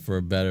allowed for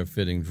a better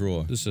fitting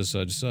drawer. This is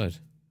side to side.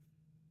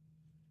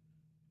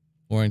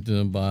 Oriented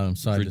the bottom,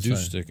 side to side.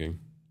 Reduce sticking.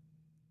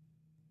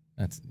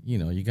 That's,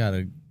 you got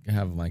to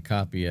have my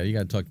copy. You got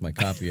to talk to my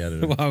copy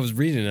editor. Well, I was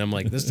reading it. I'm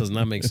like, this does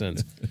not make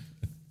sense.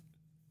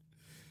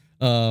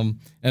 And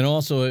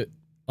also,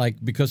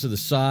 because of the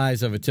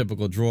size of a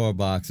typical drawer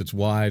box, it's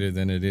wider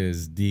than it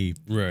is deep.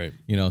 Right.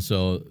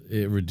 So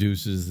it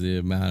reduces the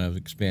amount of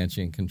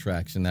expansion and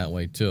contraction that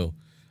way too.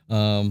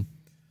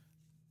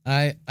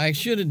 I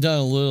should have done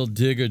a little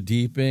deeper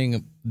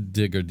digging.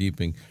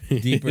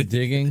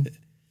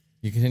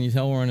 Can you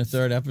tell we're in the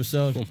third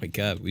episode? Oh my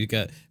God, we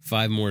got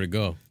 5 more to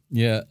go.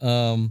 Yeah.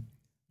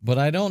 But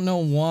I don't know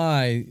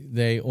why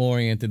they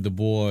oriented the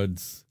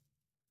boards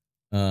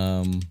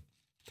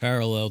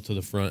parallel to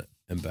the front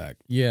and back.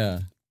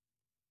 Yeah.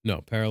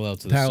 No, parallel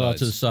to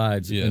the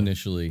sides. Yeah.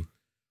 Initially.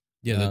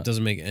 Yeah, that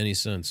doesn't make any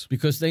sense.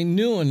 Because they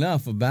knew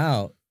enough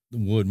about the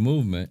wood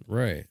movement.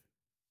 Right.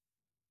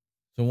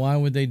 So why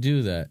would they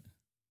do that?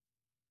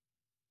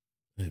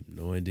 I have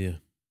no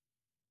idea.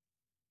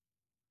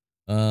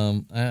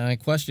 My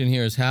question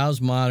here is,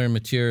 how's modern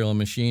material and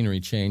machinery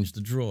changed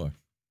the drawer?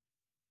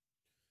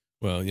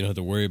 Well, you don't have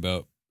to worry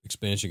about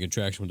expansion and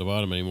contraction with the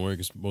bottom anymore,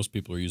 because most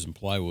people are using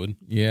plywood.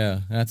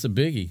 Yeah, that's a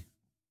biggie.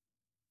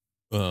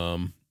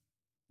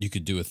 You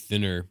could do a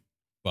thinner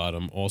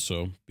bottom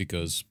also,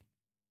 because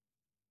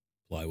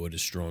plywood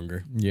is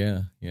stronger.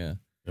 Yeah.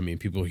 I mean,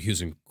 people are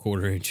using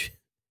 1/4 inch,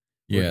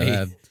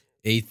 yeah,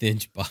 1/8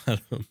 inch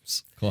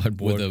bottoms,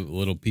 cardboard with a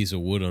little piece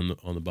of wood on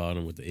the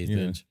bottom with the 1/8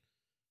 inch.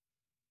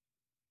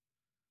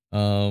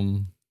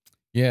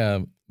 Yeah,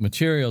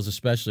 materials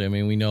especially. I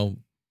mean, we know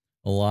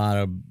a lot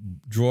of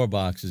drawer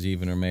boxes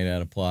even are made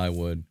out of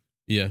plywood.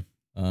 Yeah.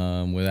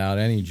 Without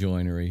any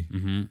joinery.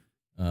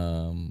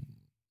 Mm-hmm.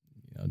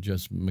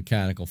 Just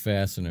mechanical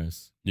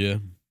fasteners. Yeah.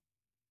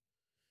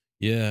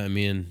 Yeah, I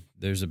mean,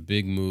 there's a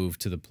big move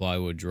to the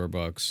plywood drawer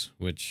box,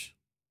 which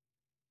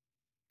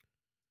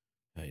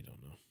I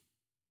don't know.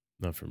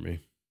 Not for me.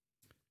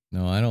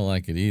 No, I don't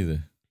like it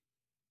either.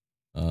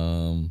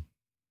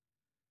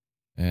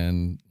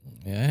 And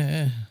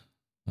yeah,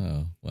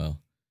 oh well.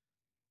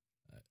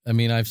 I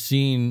mean, I've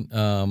seen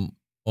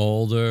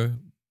older,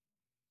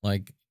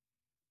 like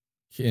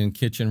in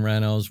kitchen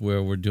renos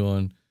where we're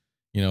doing,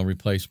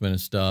 replacement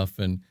of stuff,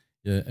 and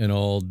an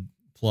old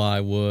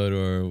plywood,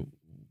 or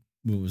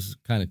it was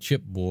kind of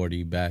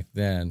chipboardy back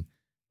then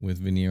with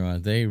veneer on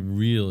it. They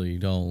really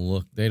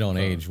don't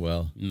age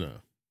well. No,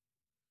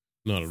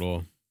 not at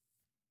all.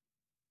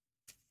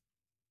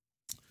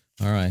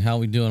 All right, how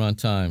we doing on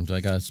time? Do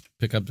I got to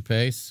pick up the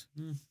pace?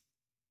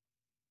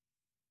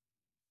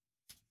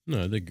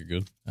 No, I think you're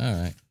good. All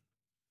right.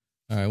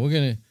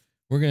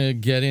 We're gonna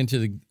get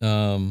into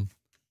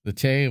the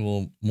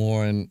table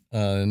more in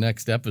the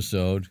next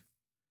episode.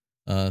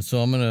 So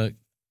I'm gonna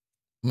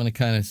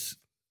kind of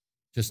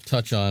just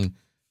touch on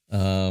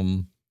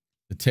the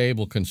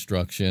table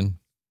construction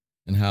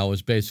and how it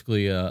was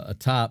basically a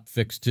top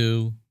fixed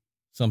to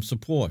some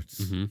supports.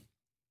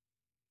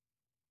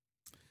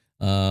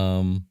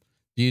 Mm-hmm.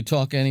 Do you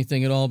talk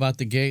anything at all about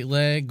the gate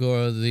leg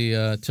or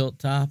the tilt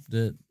top?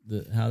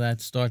 How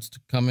that starts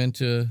to come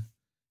into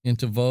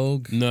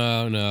vogue?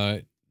 No.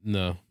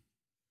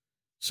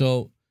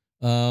 So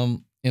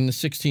in the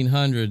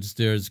 1600s,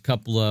 there's a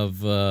couple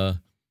of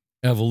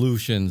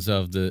evolutions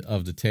of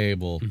the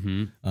table,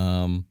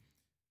 mm-hmm.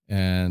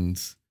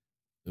 And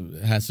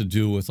it has to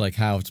do with like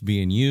how it's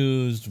being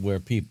used, where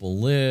people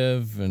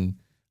live, and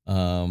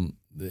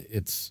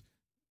it's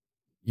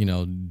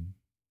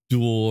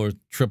dual or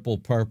triple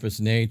purpose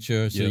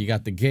nature. So Yep. You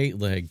got the gate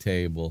leg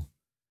table.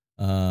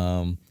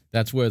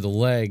 That's where the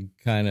leg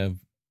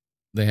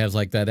they have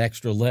like that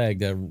extra leg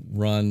that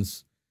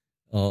runs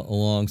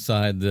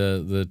alongside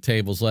the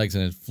table's legs,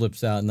 and it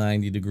flips out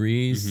 90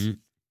 degrees. Mm-hmm.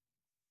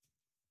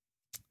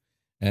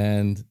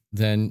 And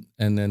then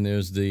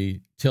there's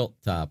the tilt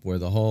top, where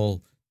the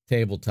whole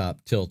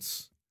tabletop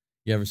tilts.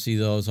 You ever see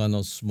those on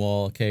those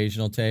small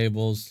occasional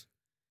tables?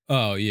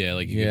 Oh yeah,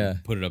 like you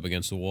can put it up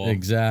against the wall.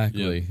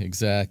 Exactly,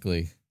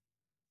 exactly.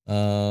 We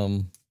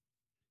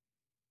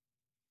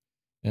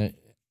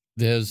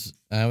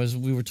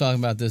were talking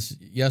about this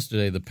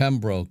yesterday, the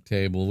Pembroke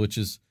table, which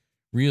is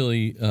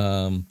really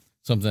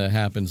something that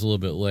happens a little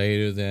bit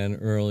later than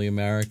early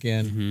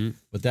American,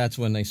 but that's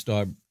when they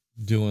start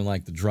doing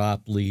like the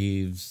drop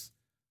leaves,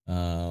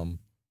 and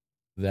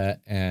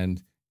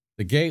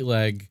the gate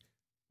leg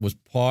was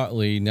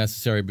partly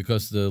necessary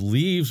because the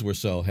leaves were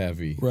so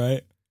heavy,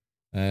 right?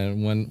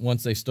 And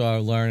once they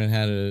started learning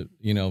how to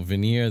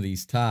veneer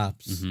these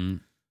tops,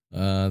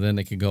 then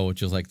they could go with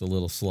just like the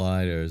little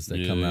sliders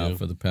that come out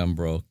for the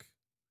Pembroke.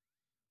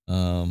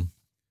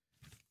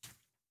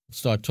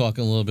 Start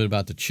talking a little bit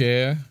about the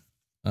chair.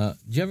 Did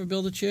you ever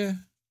build a chair?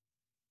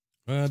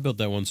 I built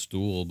that one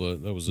stool,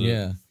 but that was it.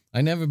 Yeah,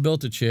 I never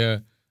built a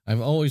chair.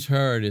 I've always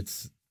heard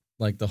it's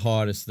like the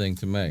hardest thing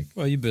to make.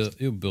 Well, you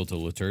built a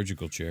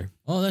liturgical chair.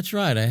 Oh, that's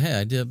right.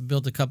 I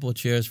built a couple of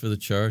chairs for the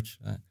church.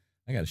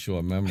 I got a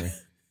short memory.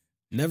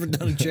 Never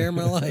done a chair in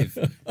my life.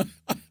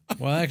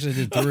 Well, I actually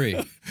did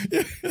 3.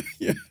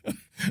 Yeah.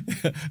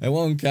 I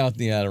won't count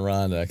the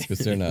Adirondacks because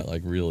they're not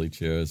like really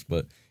chairs,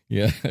 but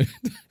yeah, I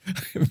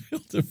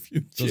built a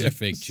few chairs. Those are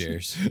fake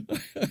chairs.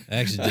 I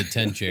actually did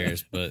 10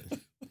 chairs, but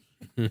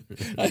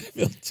I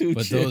built 2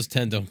 but chairs. Those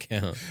 10 don't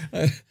count.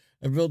 I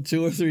built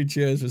 2 or 3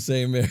 chairs for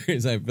St.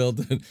 Mary's. I built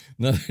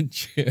another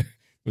chair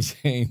for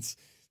Saints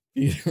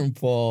Peter and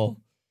Paul.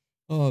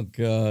 Oh,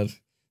 God.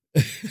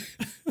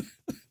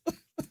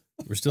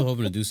 We're still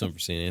hoping to do something for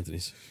St.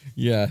 Anthony's.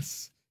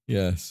 Yes.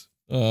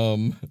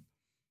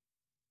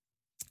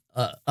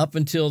 Up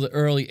until the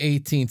early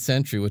 18th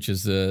century, which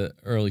is the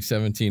early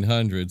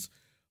 1700s,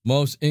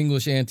 most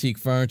English antique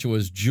furniture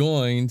was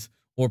joined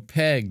or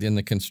pegged in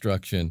the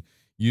construction,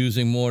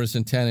 using mortise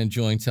and tenon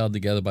joints held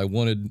together by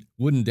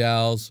wooden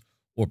dowels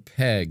or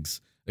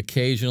pegs.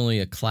 Occasionally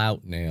a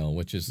clout nail,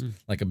 which is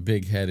like a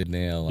big-headed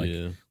nail. Like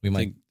I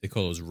think they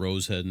call those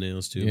rose-head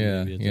nails too.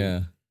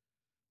 Yeah.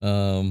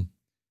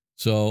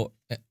 So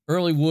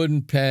early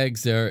wooden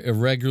pegs, they're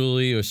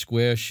irregularly or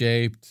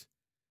square-shaped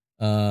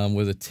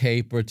with a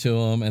taper to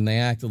them, and they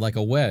acted like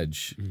a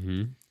wedge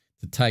to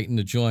tighten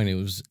the joint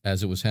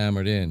as it was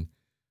hammered in.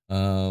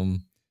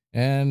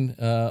 And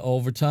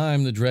over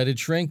time, the dreaded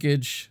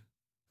shrinkage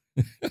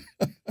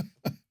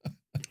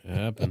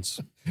happens.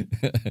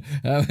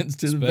 Happens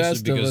to the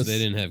best of us. Because they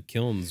didn't have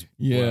kilns.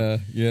 Yeah.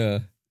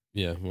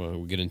 Yeah, well,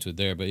 we'll get into it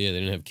there, but yeah, they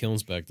didn't have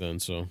kilns back then,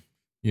 so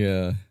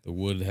yeah, the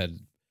wood had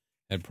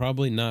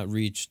probably not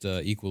reached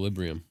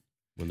equilibrium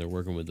when they're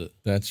working with it.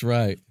 That's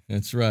right.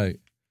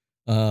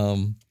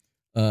 Another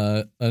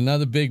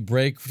big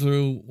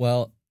breakthrough,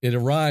 well, it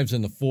arrives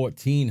in the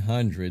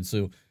 1400s,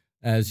 so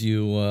as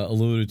you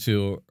alluded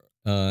to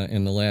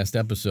in the last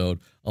episode,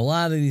 a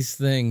lot of these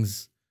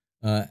things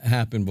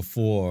happened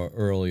before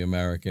early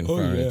American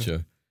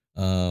furniture.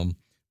 Yeah.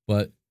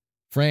 But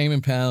frame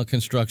and panel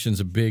construction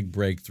is a big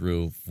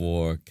breakthrough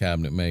for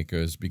cabinet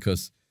makers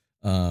because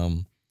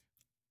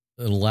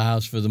it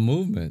allows for the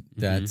movement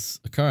that's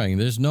occurring.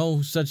 There's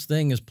no such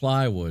thing as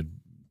plywood.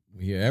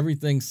 Here,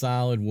 everything's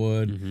solid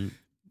wood.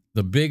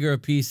 The bigger a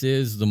piece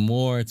is, the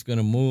more it's going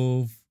to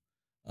move.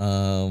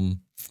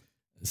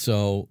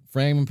 So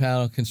frame and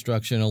panel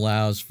construction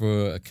allows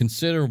for a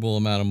considerable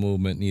amount of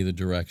movement in either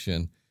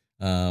direction,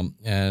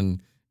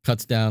 and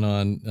cuts down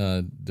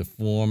on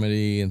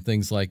deformity and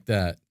things like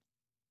that.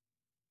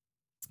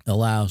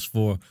 Allows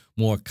for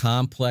more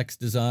complex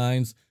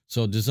designs.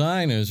 So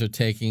designers are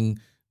taking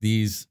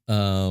these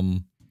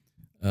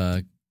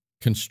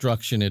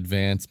construction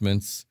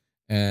advancements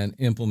and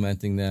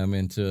implementing them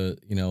into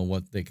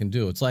what they can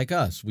do. It's like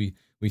us. We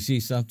see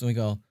something, we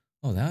go,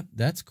 oh,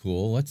 that's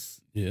cool.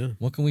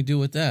 What can we do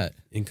with that?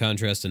 In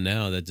contrast to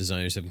now, that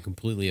designers have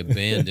completely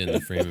abandoned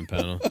the frame and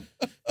panel.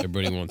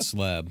 Everybody wants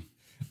slab.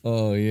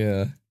 Oh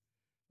yeah.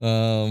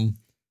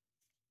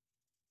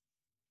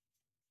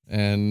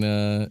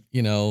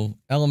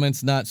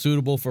 Elements not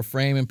suitable for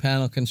frame and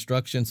panel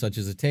construction, such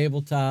as a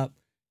tabletop,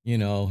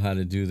 how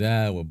to do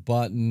that with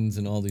buttons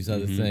and all these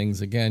other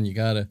things. Again, you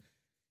gotta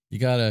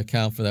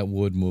account for that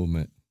wood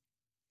movement.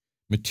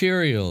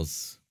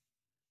 Materials.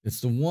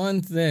 It's the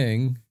one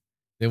thing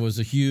there was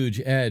a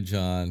huge edge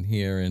on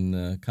here in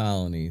the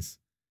colonies.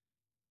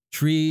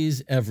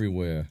 Trees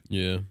everywhere.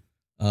 Yeah.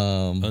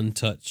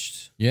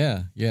 Untouched.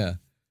 Yeah.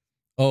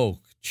 Oak,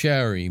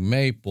 cherry,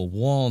 maple,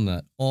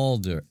 walnut,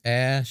 alder,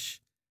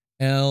 ash,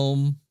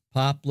 elm,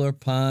 poplar,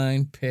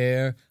 pine,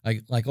 pear,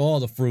 like all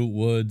the fruit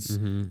woods,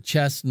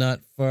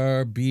 chestnut,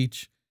 fir,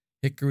 beech,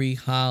 hickory,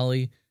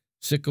 holly,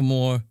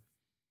 sycamore.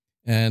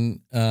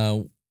 And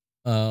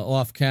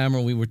off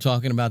camera, we were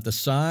talking about the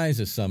size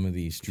of some of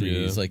these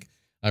trees. Yeah. Like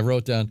I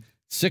wrote down,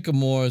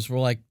 sycamores were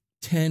like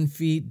 10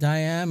 feet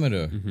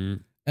diameter.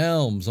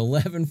 Elms,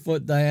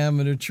 11-foot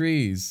diameter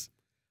trees.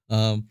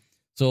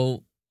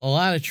 So a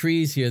lot of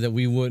trees here that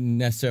we wouldn't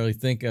necessarily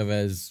think of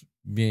as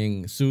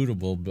being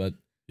suitable, but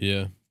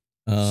yeah,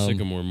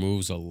 sycamore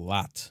moves a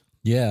lot.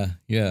 Yeah.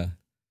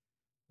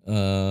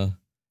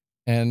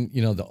 and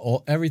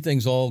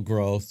everything's old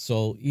growth.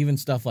 So even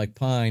stuff like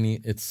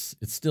pine, it's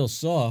still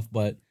soft,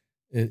 but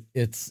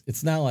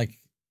it's not like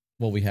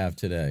what we have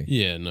today.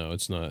 Yeah, no,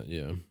 it's not.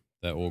 Yeah,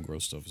 that old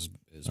growth stuff is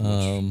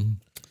much.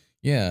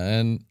 Yeah,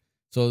 and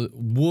so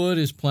wood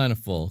is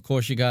plentiful. Of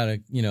course, you got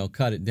to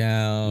cut it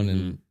down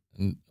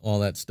and all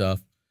that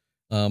stuff.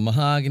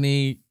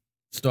 Mahogany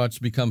starts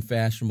to become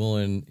fashionable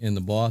in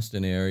the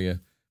Boston area,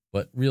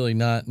 but really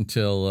not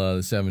until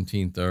the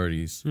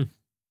 1730s.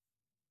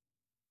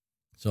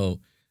 So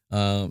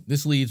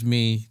this leads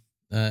me,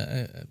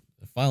 I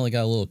finally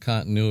got a little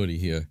continuity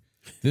here.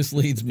 This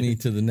leads me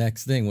to the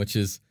next thing, which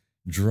is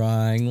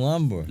drying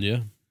lumber. Yeah.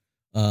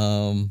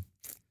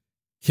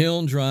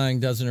 Kiln drying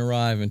doesn't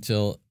arrive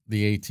until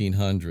the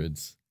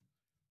 1800s.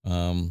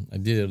 I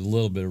did a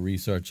little bit of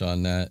research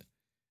on that.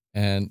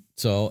 And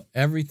so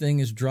everything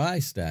is dry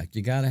stacked.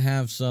 You got to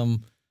have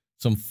some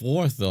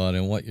forethought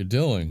in what you're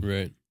doing.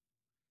 Right.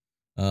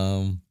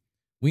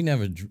 We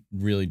never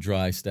really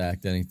dry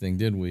stacked anything,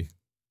 did we?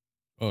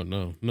 Oh,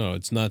 no,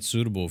 it's not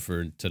suitable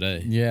for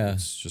today. Yeah.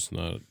 It's just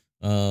not.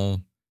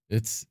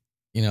 It's,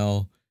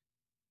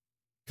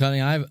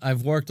 cutting.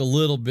 I've worked a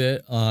little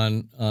bit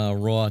on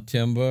raw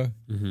timber.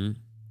 Mm-hmm.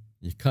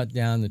 You cut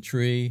down the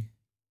tree.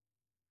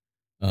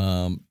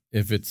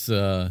 If it's,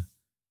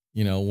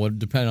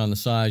 depending on the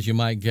size, you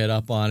might get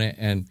up on it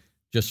and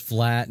just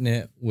flatten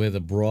it with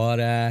a broad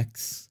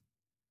axe.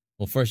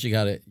 Well, first you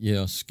got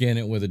to, skin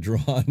it with a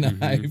draw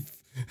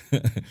knife.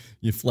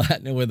 You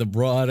flatten it with a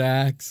broad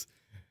axe.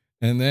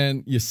 And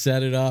then you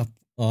set it up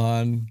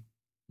on,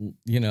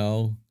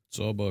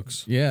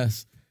 Sawbucks.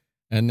 Yes.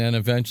 And then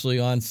eventually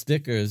on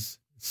stickers,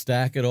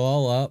 stack it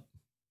all up,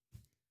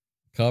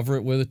 cover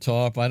it with a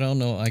tarp. I don't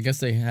know. I guess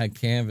they had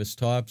canvas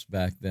tarps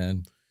back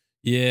then.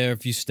 Yeah,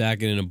 if you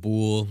stack it in a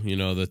bowl,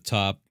 the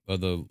top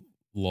of the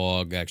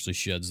log actually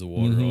sheds the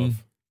water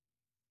off.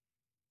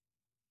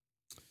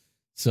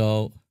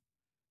 So,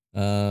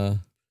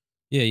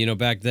 yeah,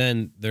 back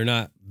then they're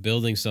not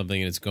building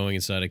something and it's going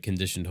inside a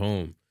conditioned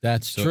home.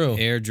 That's true.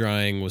 Air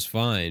drying was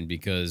fine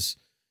because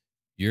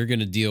you're going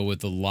to deal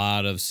with a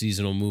lot of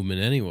seasonal movement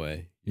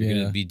anyway. You're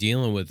going to be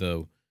dealing with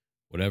a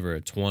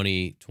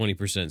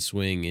 20%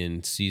 swing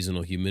in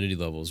seasonal humidity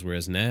levels.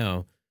 Whereas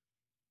now,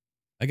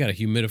 I got a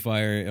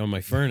humidifier on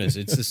my furnace.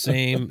 It's the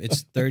same.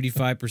 It's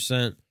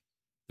 35%,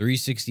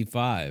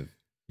 365.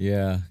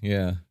 Yeah.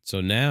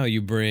 So now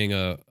you bring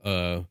a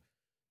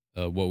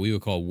what we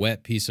would call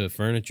wet piece of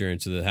furniture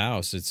into the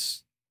house.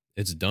 It's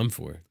done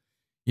for.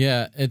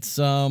 Yeah, it's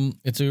a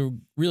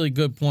really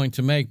good point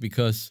to make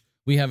because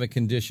we have a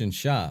conditioned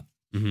shop,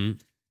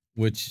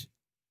 which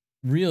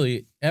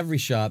really every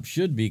shop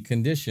should be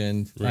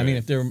conditioned. Right. I mean,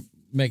 if they're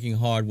making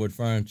hardwood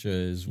furniture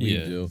as we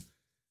do,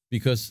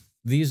 because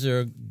these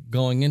are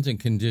going into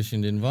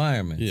conditioned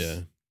environments. Yeah.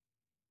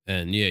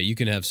 And you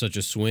can have such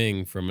a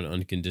swing from an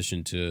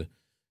unconditioned to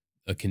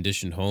a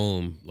conditioned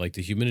home. Like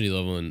the humidity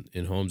level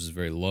in homes is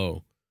very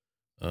low,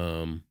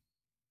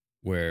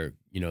 where,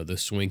 the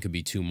swing could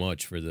be too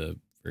much for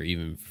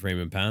even frame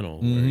and panel,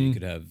 where you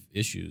could have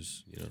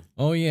issues,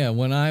 Oh, yeah.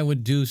 When I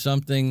would do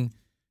something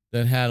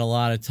that had a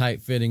lot of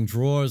tight-fitting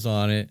drawers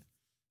on it,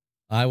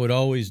 I would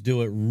always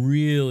do it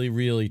really,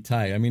 really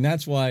tight. I mean,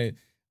 that's why,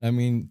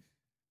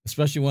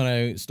 especially when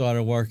I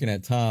started working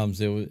at Tom's,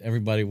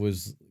 everybody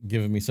was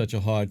giving me such a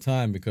hard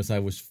time because I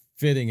was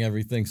fitting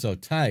everything so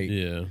tight.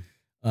 Yeah.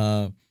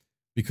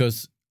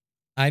 Because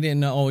I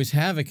didn't always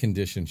have a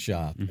conditioned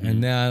shop.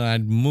 And then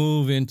I'd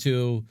move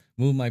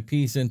my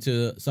piece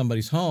into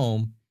somebody's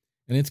home,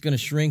 and it's going to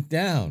shrink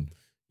down.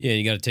 Yeah,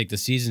 you got to take the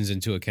seasons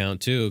into account,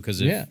 too,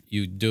 because if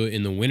you do it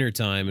in the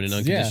wintertime in an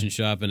unconditioned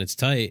shop and it's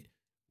tight,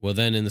 well,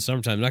 then in the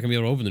summertime, you're not going to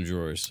be able to open the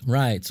drawers.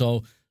 Right.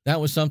 So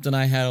that was something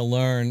I had to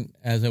learn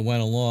as I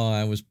went along.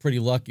 I was pretty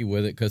lucky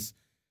with it because,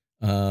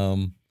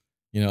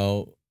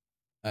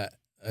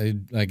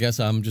 I guess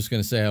I'm just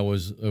going to say I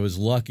was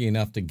lucky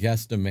enough to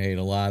guesstimate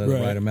a lot of the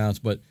right amounts.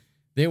 But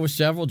there were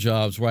several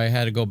jobs where I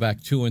had to go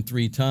back 2 and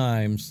 3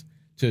 times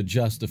to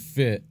adjust the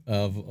fit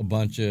of a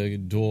bunch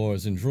of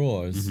doors and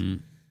drawers.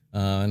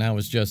 And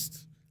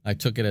I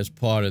took it as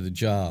part of the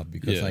job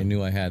because I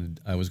knew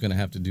I was going to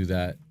have to do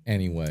that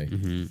anyway.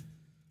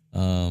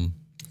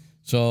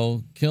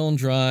 So kiln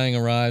drying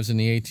arrives in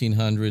the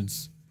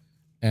 1800s,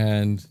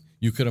 and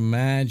you could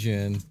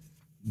imagine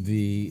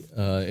the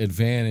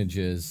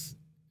advantages,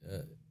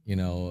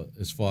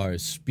 as far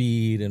as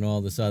speed and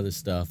all this other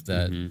stuff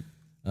that,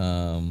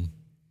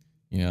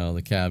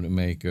 the cabinet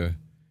maker.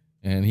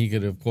 And he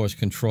could, of course,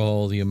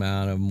 control the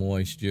amount of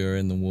moisture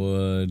in the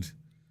wood.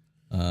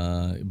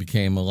 It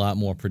became a lot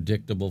more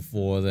predictable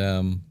for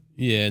them.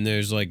 Yeah, and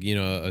there's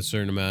a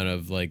certain amount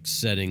of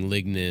setting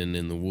lignin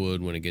in the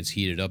wood when it gets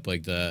heated up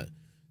like that.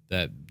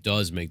 That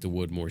does make the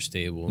wood more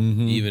stable.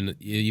 Even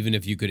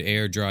if you could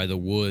air dry the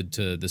wood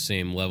to the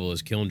same level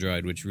as kiln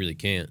dried, which you really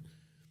can't,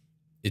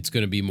 it's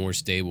going to be more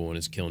stable when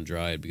it's kiln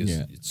dried because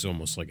it's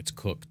almost like it's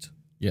cooked.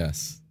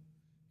 Yes.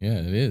 Yeah,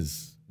 it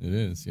is. It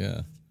is,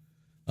 yeah.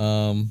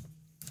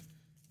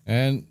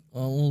 And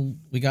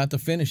we got the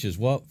finishes.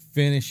 What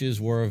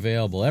finishes were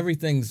available?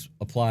 Everything's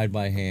applied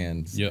by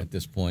hand at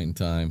this point in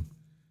time.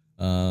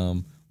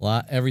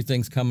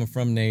 Everything's coming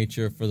from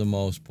nature for the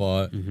most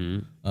part.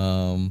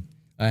 I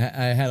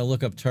had to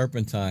look up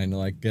turpentine to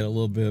like get a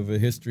little bit of a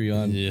history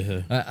on.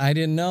 Yeah. I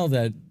didn't know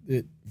that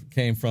it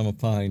came from a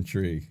pine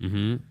tree.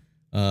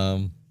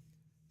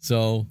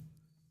 So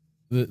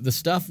the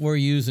stuff we're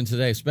using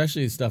today,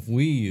 especially the stuff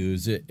we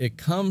use, it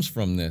comes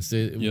from this.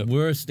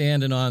 We're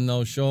standing on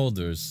those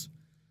shoulders.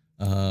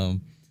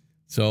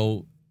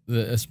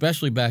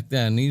 Especially back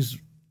then, these,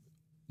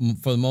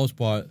 for the most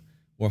part,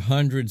 were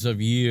hundreds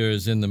of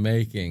years in the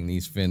making,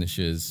 these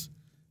finishes.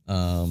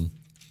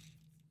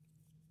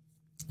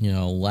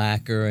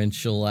 Lacquer and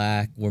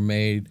shellac were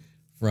made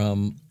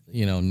from,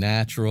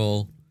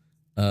 natural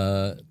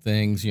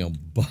things,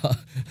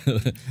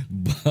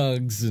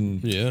 bugs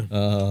and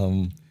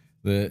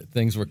the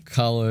things were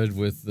colored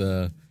with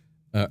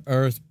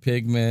earth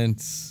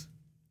pigments.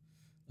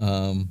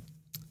 One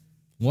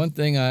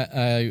thing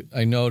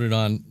I noted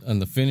on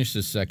the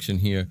finishes section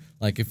here,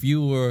 like if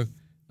you were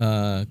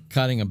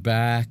cutting a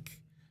back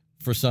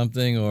for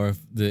something or if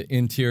the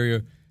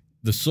interior,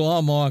 the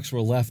saw marks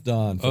were left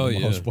on for the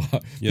most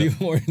part.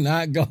 People were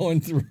not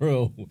going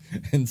through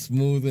and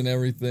smoothing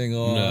everything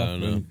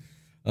off.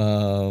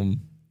 No.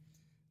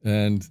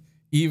 And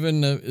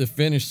even the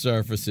finished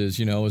surfaces,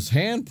 was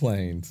hand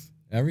planed.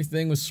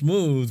 Everything was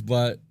smooth,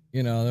 but,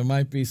 there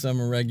might be some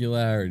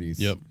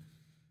irregularities.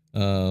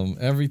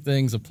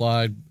 Everything's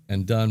applied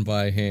and done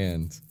by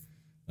hand.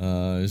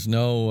 There's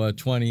no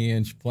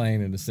 20-inch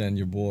planer to send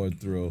your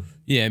board through.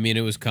 Yeah, I mean,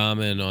 it was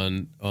common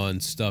on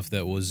stuff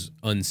that was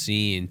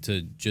unseen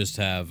to just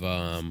have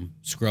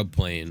scrub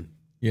plane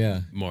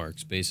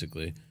marks,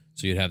 basically.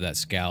 So you'd have that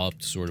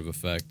scalloped sort of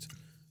effect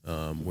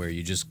where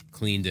you just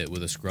cleaned it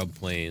with a scrub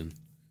plane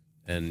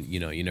and,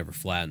 you never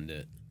flattened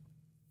it.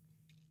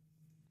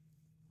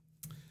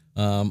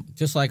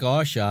 Just like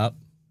our shop,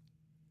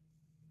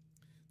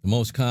 the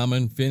most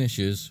common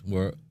finishes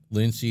were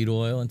linseed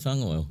oil and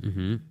tung oil.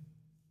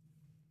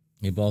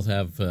 They both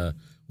have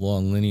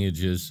long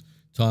lineages.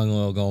 Tung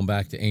oil going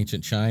back to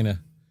ancient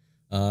China,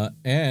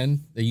 and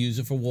they use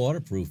it for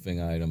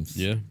waterproofing items.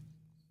 Yeah,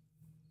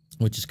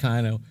 which is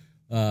kind of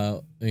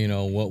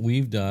what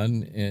we've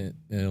done in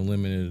a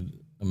limited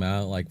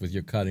amount, like with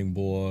your cutting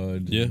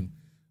board, and,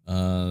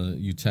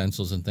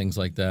 utensils and things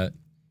like that.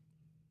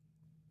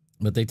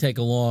 But they take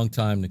a long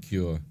time to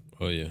cure.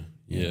 Oh yeah.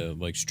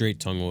 Like straight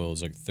tung oil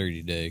is like a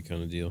 30-day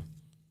kind of deal.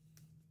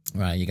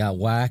 Right. You got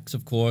wax,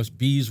 of course,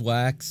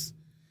 beeswax.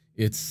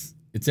 It's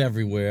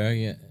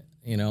everywhere.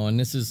 And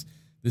this is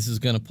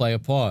going to play a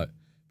part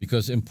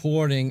because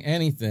importing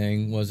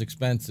anything was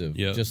expensive,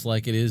 just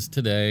like it is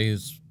today.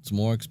 It's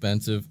more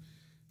expensive,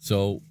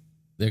 so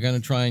they're going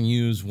to try and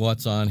use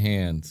what's on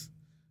hand.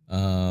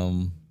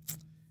 Man,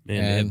 they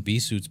had bee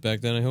suits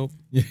back then, I hope.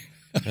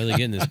 How are they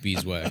getting this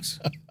beeswax?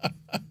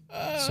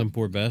 Some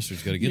poor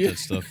bastard's got to get that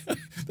stuff.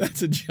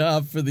 That's a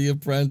job for the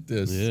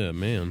apprentice. Yeah,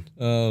 man.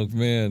 Oh,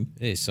 man.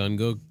 Hey, son,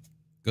 go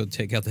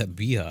take out that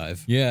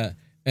beehive. Yeah.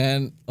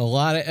 And a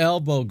lot of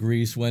elbow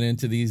grease went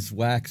into these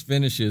wax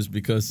finishes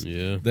because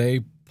they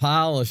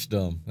polished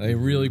them. They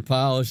really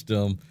polished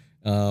them.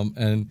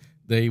 And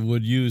they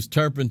would use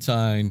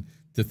turpentine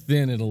to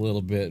thin it a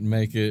little bit and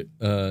make it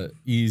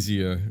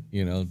easier,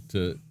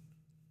 to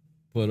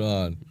put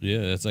on.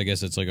 Yeah, I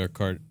guess it's like our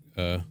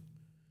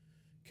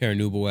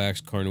carnauba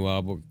wax,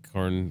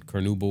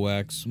 carnauba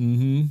wax.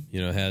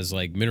 It has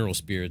like mineral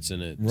spirits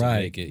in it to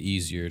make it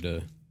easier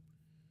to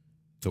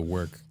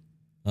work.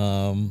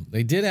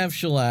 They did have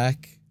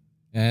shellac,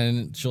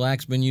 and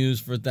shellac's been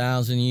used for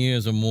 1,000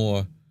 years or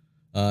more.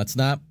 It's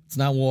not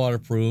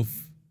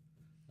waterproof,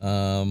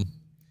 and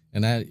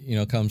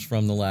that comes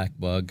from the lac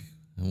bug.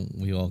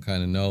 We all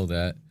kind of know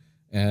that.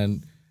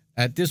 And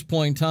at this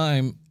point in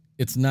time,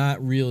 it's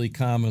not really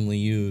commonly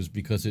used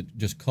because it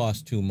just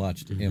costs too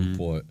much to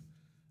import.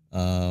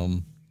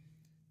 We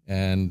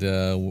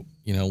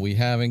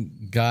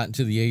haven't gotten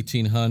to the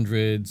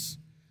 1800s.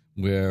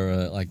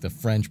 Where like the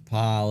French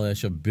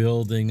polish, a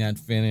building that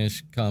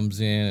finish comes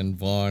in and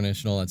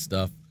varnish and all that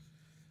stuff.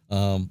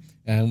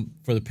 And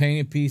for the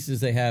painted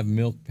pieces, they have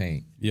milk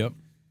paint. Yep.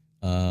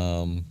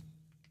 I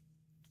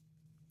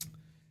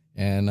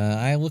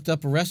looked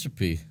up a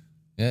recipe.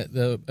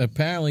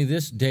 Apparently,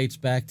 this dates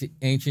back to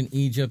ancient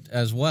Egypt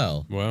as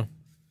well. Wow.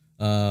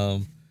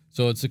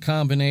 So it's a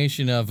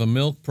combination of a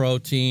milk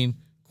protein,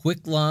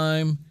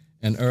 quicklime,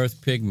 and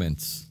earth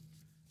pigments.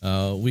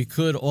 We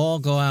could all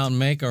go out and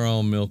make our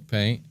own milk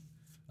paint.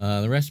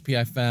 The recipe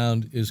I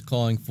found is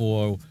calling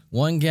for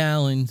 1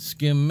 gallon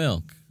skim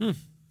milk,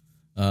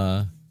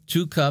 2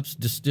 cups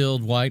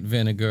distilled white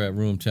vinegar at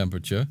room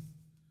temperature,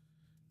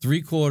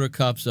 3/4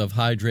 cups of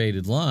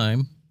hydrated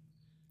lime,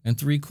 and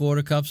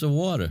 3/4 cups of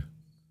water.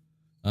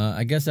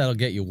 I guess that'll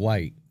get you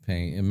white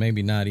paint, and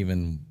maybe not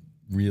even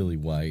really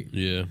white.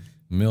 Yeah,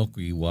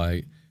 milky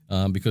white,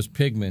 because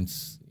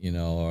pigments,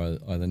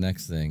 are the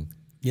next thing.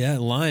 Yeah,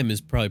 lime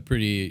is probably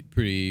pretty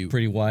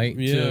white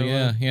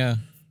too. Yeah.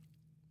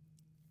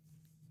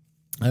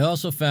 I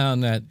also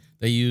found that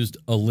they used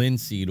a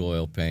linseed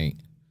oil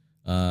paint,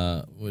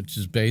 which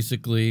is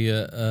basically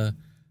a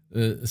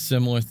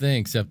similar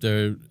thing, except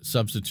they're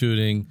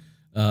substituting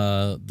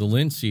the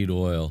linseed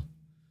oil.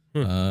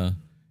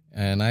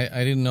 And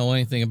I didn't know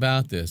anything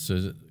about this.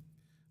 So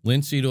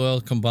linseed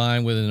oil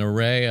combined with an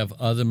array of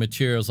other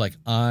materials like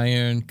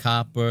iron,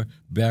 copper,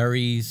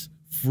 berries,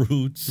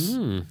 fruits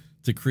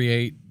to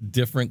create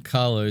different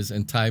colors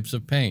and types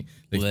of paint.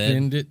 They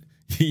thinned it.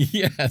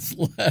 Yes,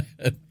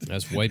 lead.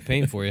 That's white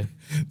paint for you.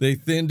 They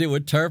thinned it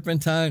with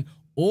turpentine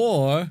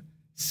or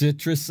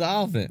citrus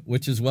solvent,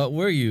 which is what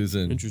we're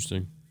using.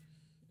 Interesting.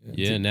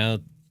 Yeah, now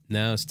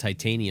it's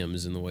titanium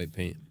is in the white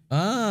paint.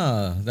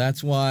 Ah,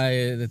 that's why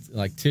it's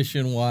like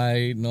Titian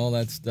white and all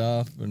that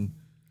stuff. And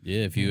yeah,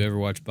 if you ever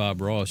watch Bob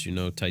Ross, you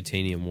know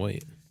titanium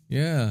white.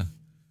 yeah,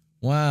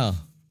 wow.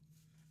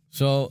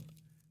 So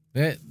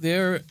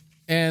there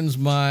ends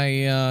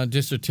my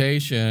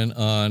dissertation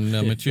on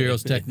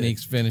materials,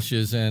 techniques,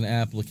 finishes, and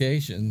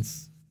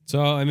applications.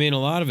 So, I mean, a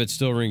lot of it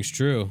still rings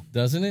true,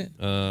 Doesn't it?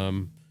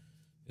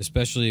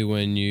 especially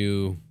when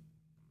you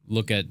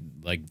look at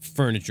like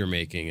furniture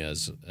making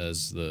as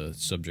the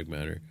subject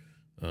matter.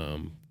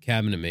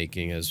 Cabinet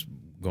making has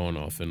gone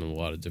off in a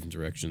lot of different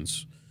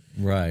directions.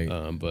 Right.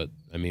 But,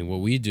 I mean,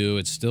 what we do,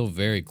 it's still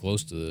very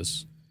close to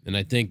this. And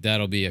I think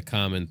that'll be a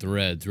common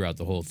thread throughout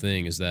the whole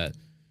thing is that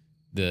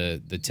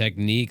the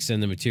techniques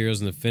and the materials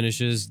and the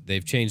finishes,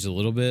 they've changed a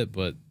little bit,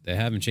 but they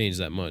haven't changed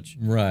that much.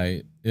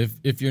 Right.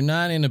 If you're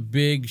not in a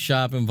big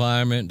shop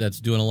environment that's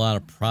doing a lot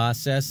of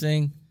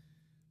processing,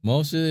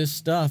 most of this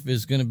stuff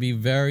is going to be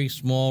very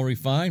small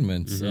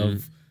refinements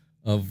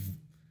of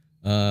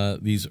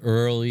these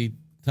early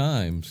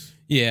times.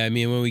 Yeah, I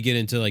mean, when we get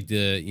into like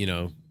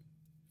the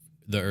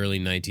early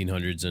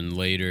 1900s and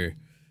later,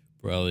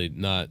 probably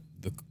not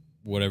the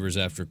whatever's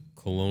after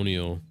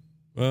colonial.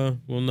 Well,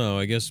 no,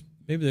 I guess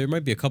maybe there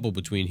might be a couple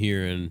between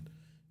here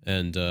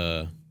and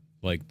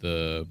like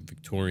the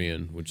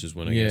Victorian, which is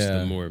when I guess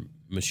the more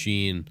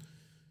machine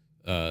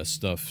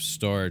stuff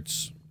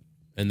starts,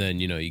 and then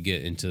you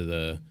get into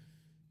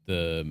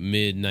the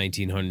mid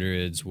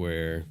 1900s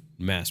where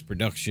mass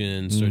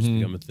production starts to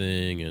become a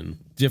thing, and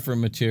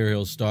different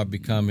materials start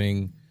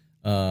becoming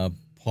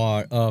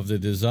part of the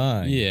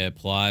design. Yeah,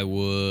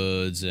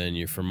 plywoods and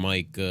your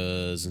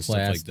formicas and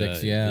plastics, stuff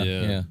like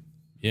that.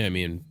 Yeah. I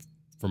mean,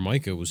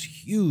 Formica was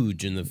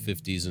huge in the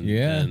 50s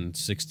and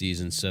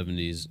 60s and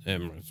 70s,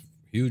 and it's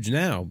huge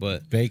now.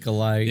 But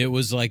Bakelite, it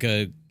was like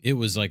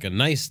a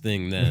nice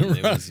thing then.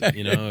 It was,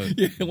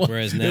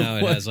 whereas now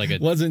it has like a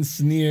wasn't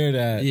sneered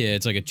at. Yeah,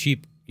 it's like a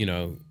cheap.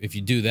 If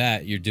you do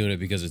that, you're doing it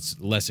because it's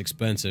less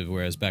expensive.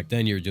 Whereas back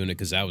then you were doing it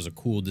because that was a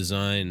cool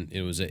design.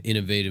 It was an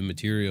innovative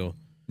material.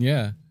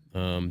 Yeah.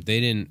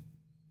 They didn't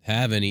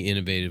have any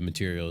innovative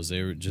materials.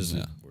 They were just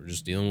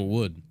dealing with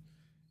wood.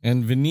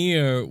 And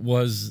veneer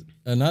was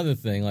another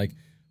thing, like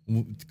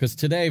because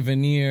today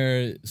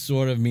veneer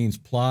sort of means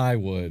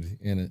plywood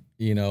in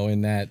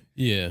that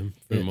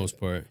for the most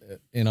part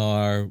in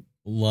our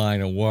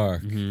line of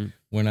work.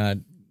 We're not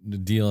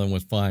dealing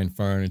with fine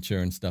furniture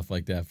and stuff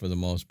like that for the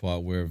most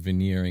part, where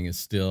veneering is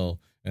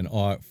still an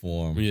art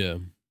form. Yeah.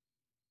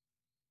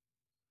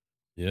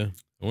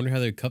 I wonder how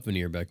they cut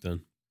veneer back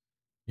then.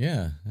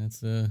 Yeah, that's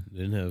They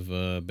didn't have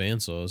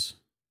bandsaws.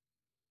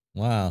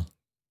 Wow.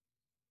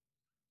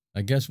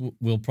 I guess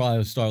we'll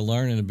probably start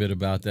learning a bit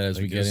about that as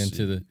we get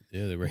into the.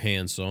 Yeah, they were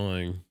hand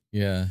sawing.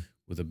 Yeah.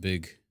 With a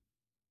big,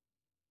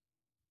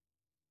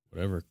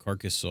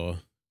 carcass saw.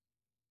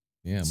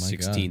 Yeah, my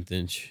 16th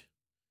inch.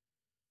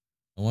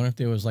 I wonder if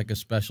there was like a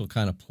special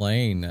kind of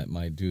plane that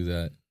might do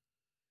that.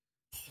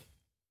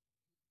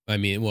 I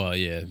mean, well,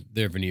 yeah,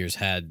 their veneers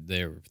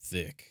they were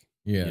thick.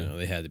 Yeah.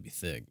 They had to be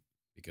thick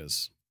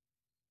because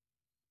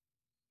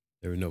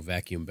there were no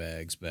vacuum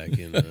bags back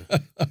in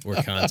or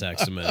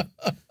contact cement.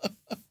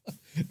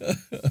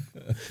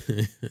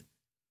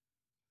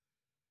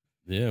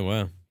 Yeah,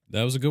 wow.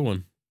 That was a good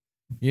one.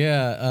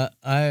 Yeah,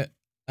 I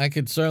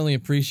could certainly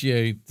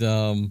appreciate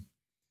how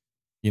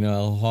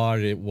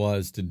hard it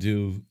was to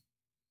do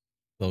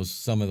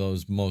some of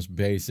those most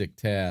basic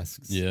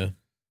tasks. Yeah.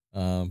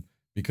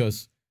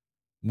 Because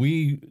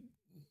we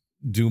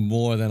do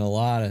more than a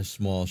lot of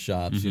small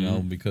shops,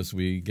 because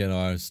we get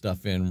our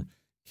stuff in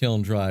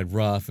kiln dried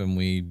rough and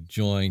we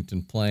joint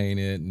and plane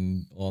it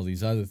and all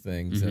these other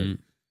things.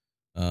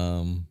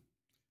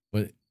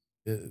 But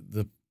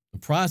the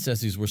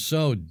processes were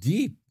so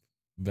deep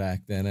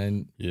back then,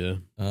 and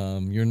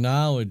your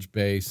knowledge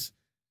base,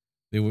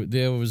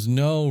 there was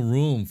no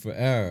room for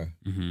error.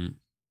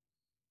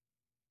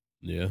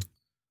 Yeah.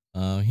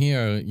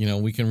 Here,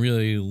 we can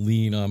really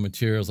lean on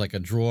materials like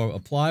a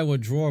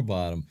plywood drawer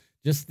bottom.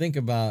 Just think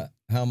about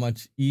how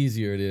much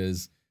easier it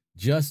is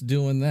just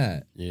doing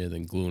that. Yeah,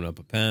 then gluing up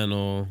a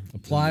panel. A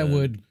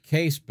plywood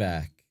case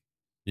back.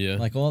 Yeah.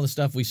 Like all the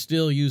stuff we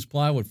still use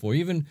plywood for.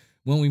 Even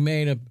when we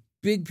made a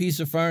big piece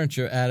of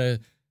furniture out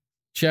of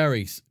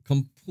cherries,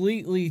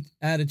 completely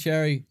out of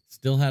cherry,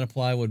 still had a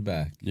plywood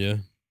back. Yeah.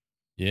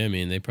 Yeah, I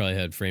mean, they probably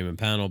had frame and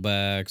panel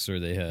backs, or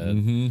they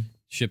had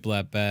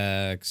shiplap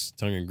backs,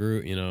 tongue and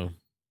groove, you know,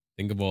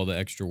 think of all the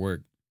extra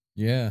work.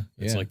 Yeah.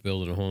 It's like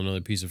building a whole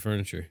nother piece of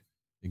furniture.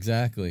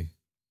 Exactly.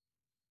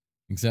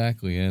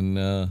 And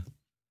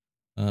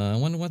I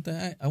wonder what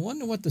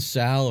the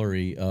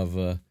salary of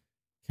a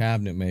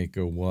cabinet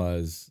maker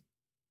was,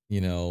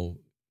 you know,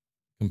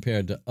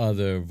 compared to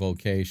other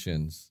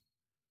vocations.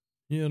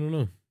 Yeah, I don't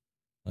know.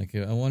 Like,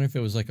 I wonder if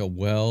it was like a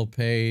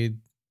well-paid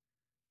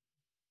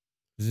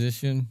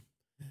position.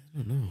 I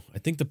don't know. I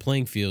think the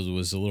playing field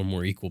was a little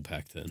more equal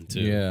back then,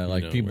 too. Yeah,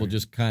 like, you know, people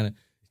just kind of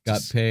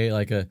got paid,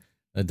 like a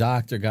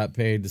doctor got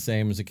paid the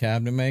same as a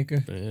cabinet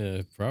maker.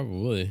 Yeah,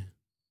 probably.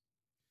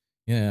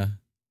 Yeah.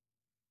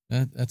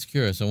 That's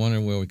curious. I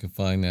wonder where we can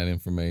find that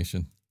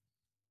information.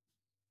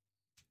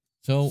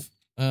 So,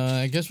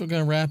 I guess we're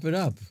going to wrap it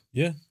up.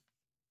 Yeah.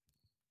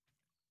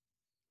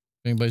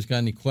 If anybody's got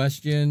any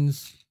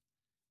questions,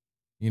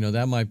 you know,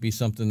 that might be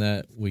something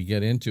that we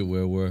get into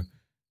where we're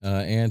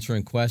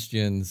answering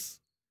questions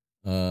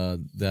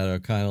that are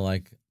kind of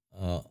like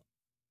a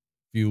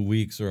few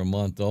weeks or a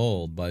month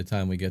old. By the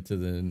time we get to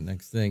the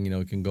next thing, you know,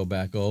 we can go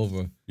back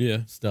over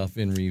stuff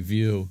in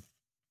review.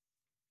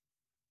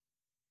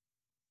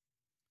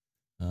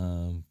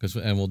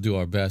 And we'll do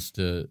our best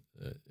to,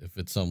 if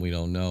it's something we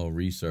don't know,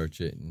 research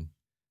it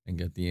and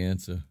get the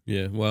answer.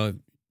 Yeah, well,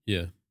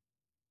 yeah.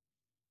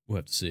 We'll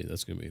have to see.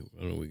 That's going to be,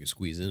 I don't know, we can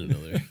squeeze in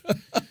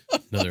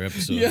another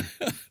episode. Yeah.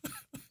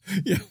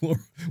 Yeah,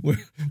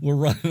 we're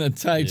running a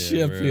tight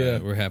ship here.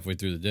 We're halfway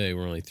through the day.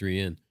 We're only 3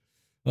 in.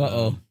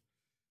 So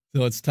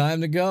it's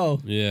time to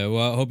go. Yeah,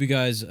 well, I hope you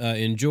guys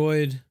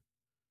enjoyed,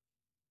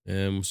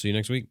 and we'll see you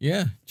next week.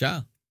 Yeah,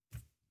 ciao.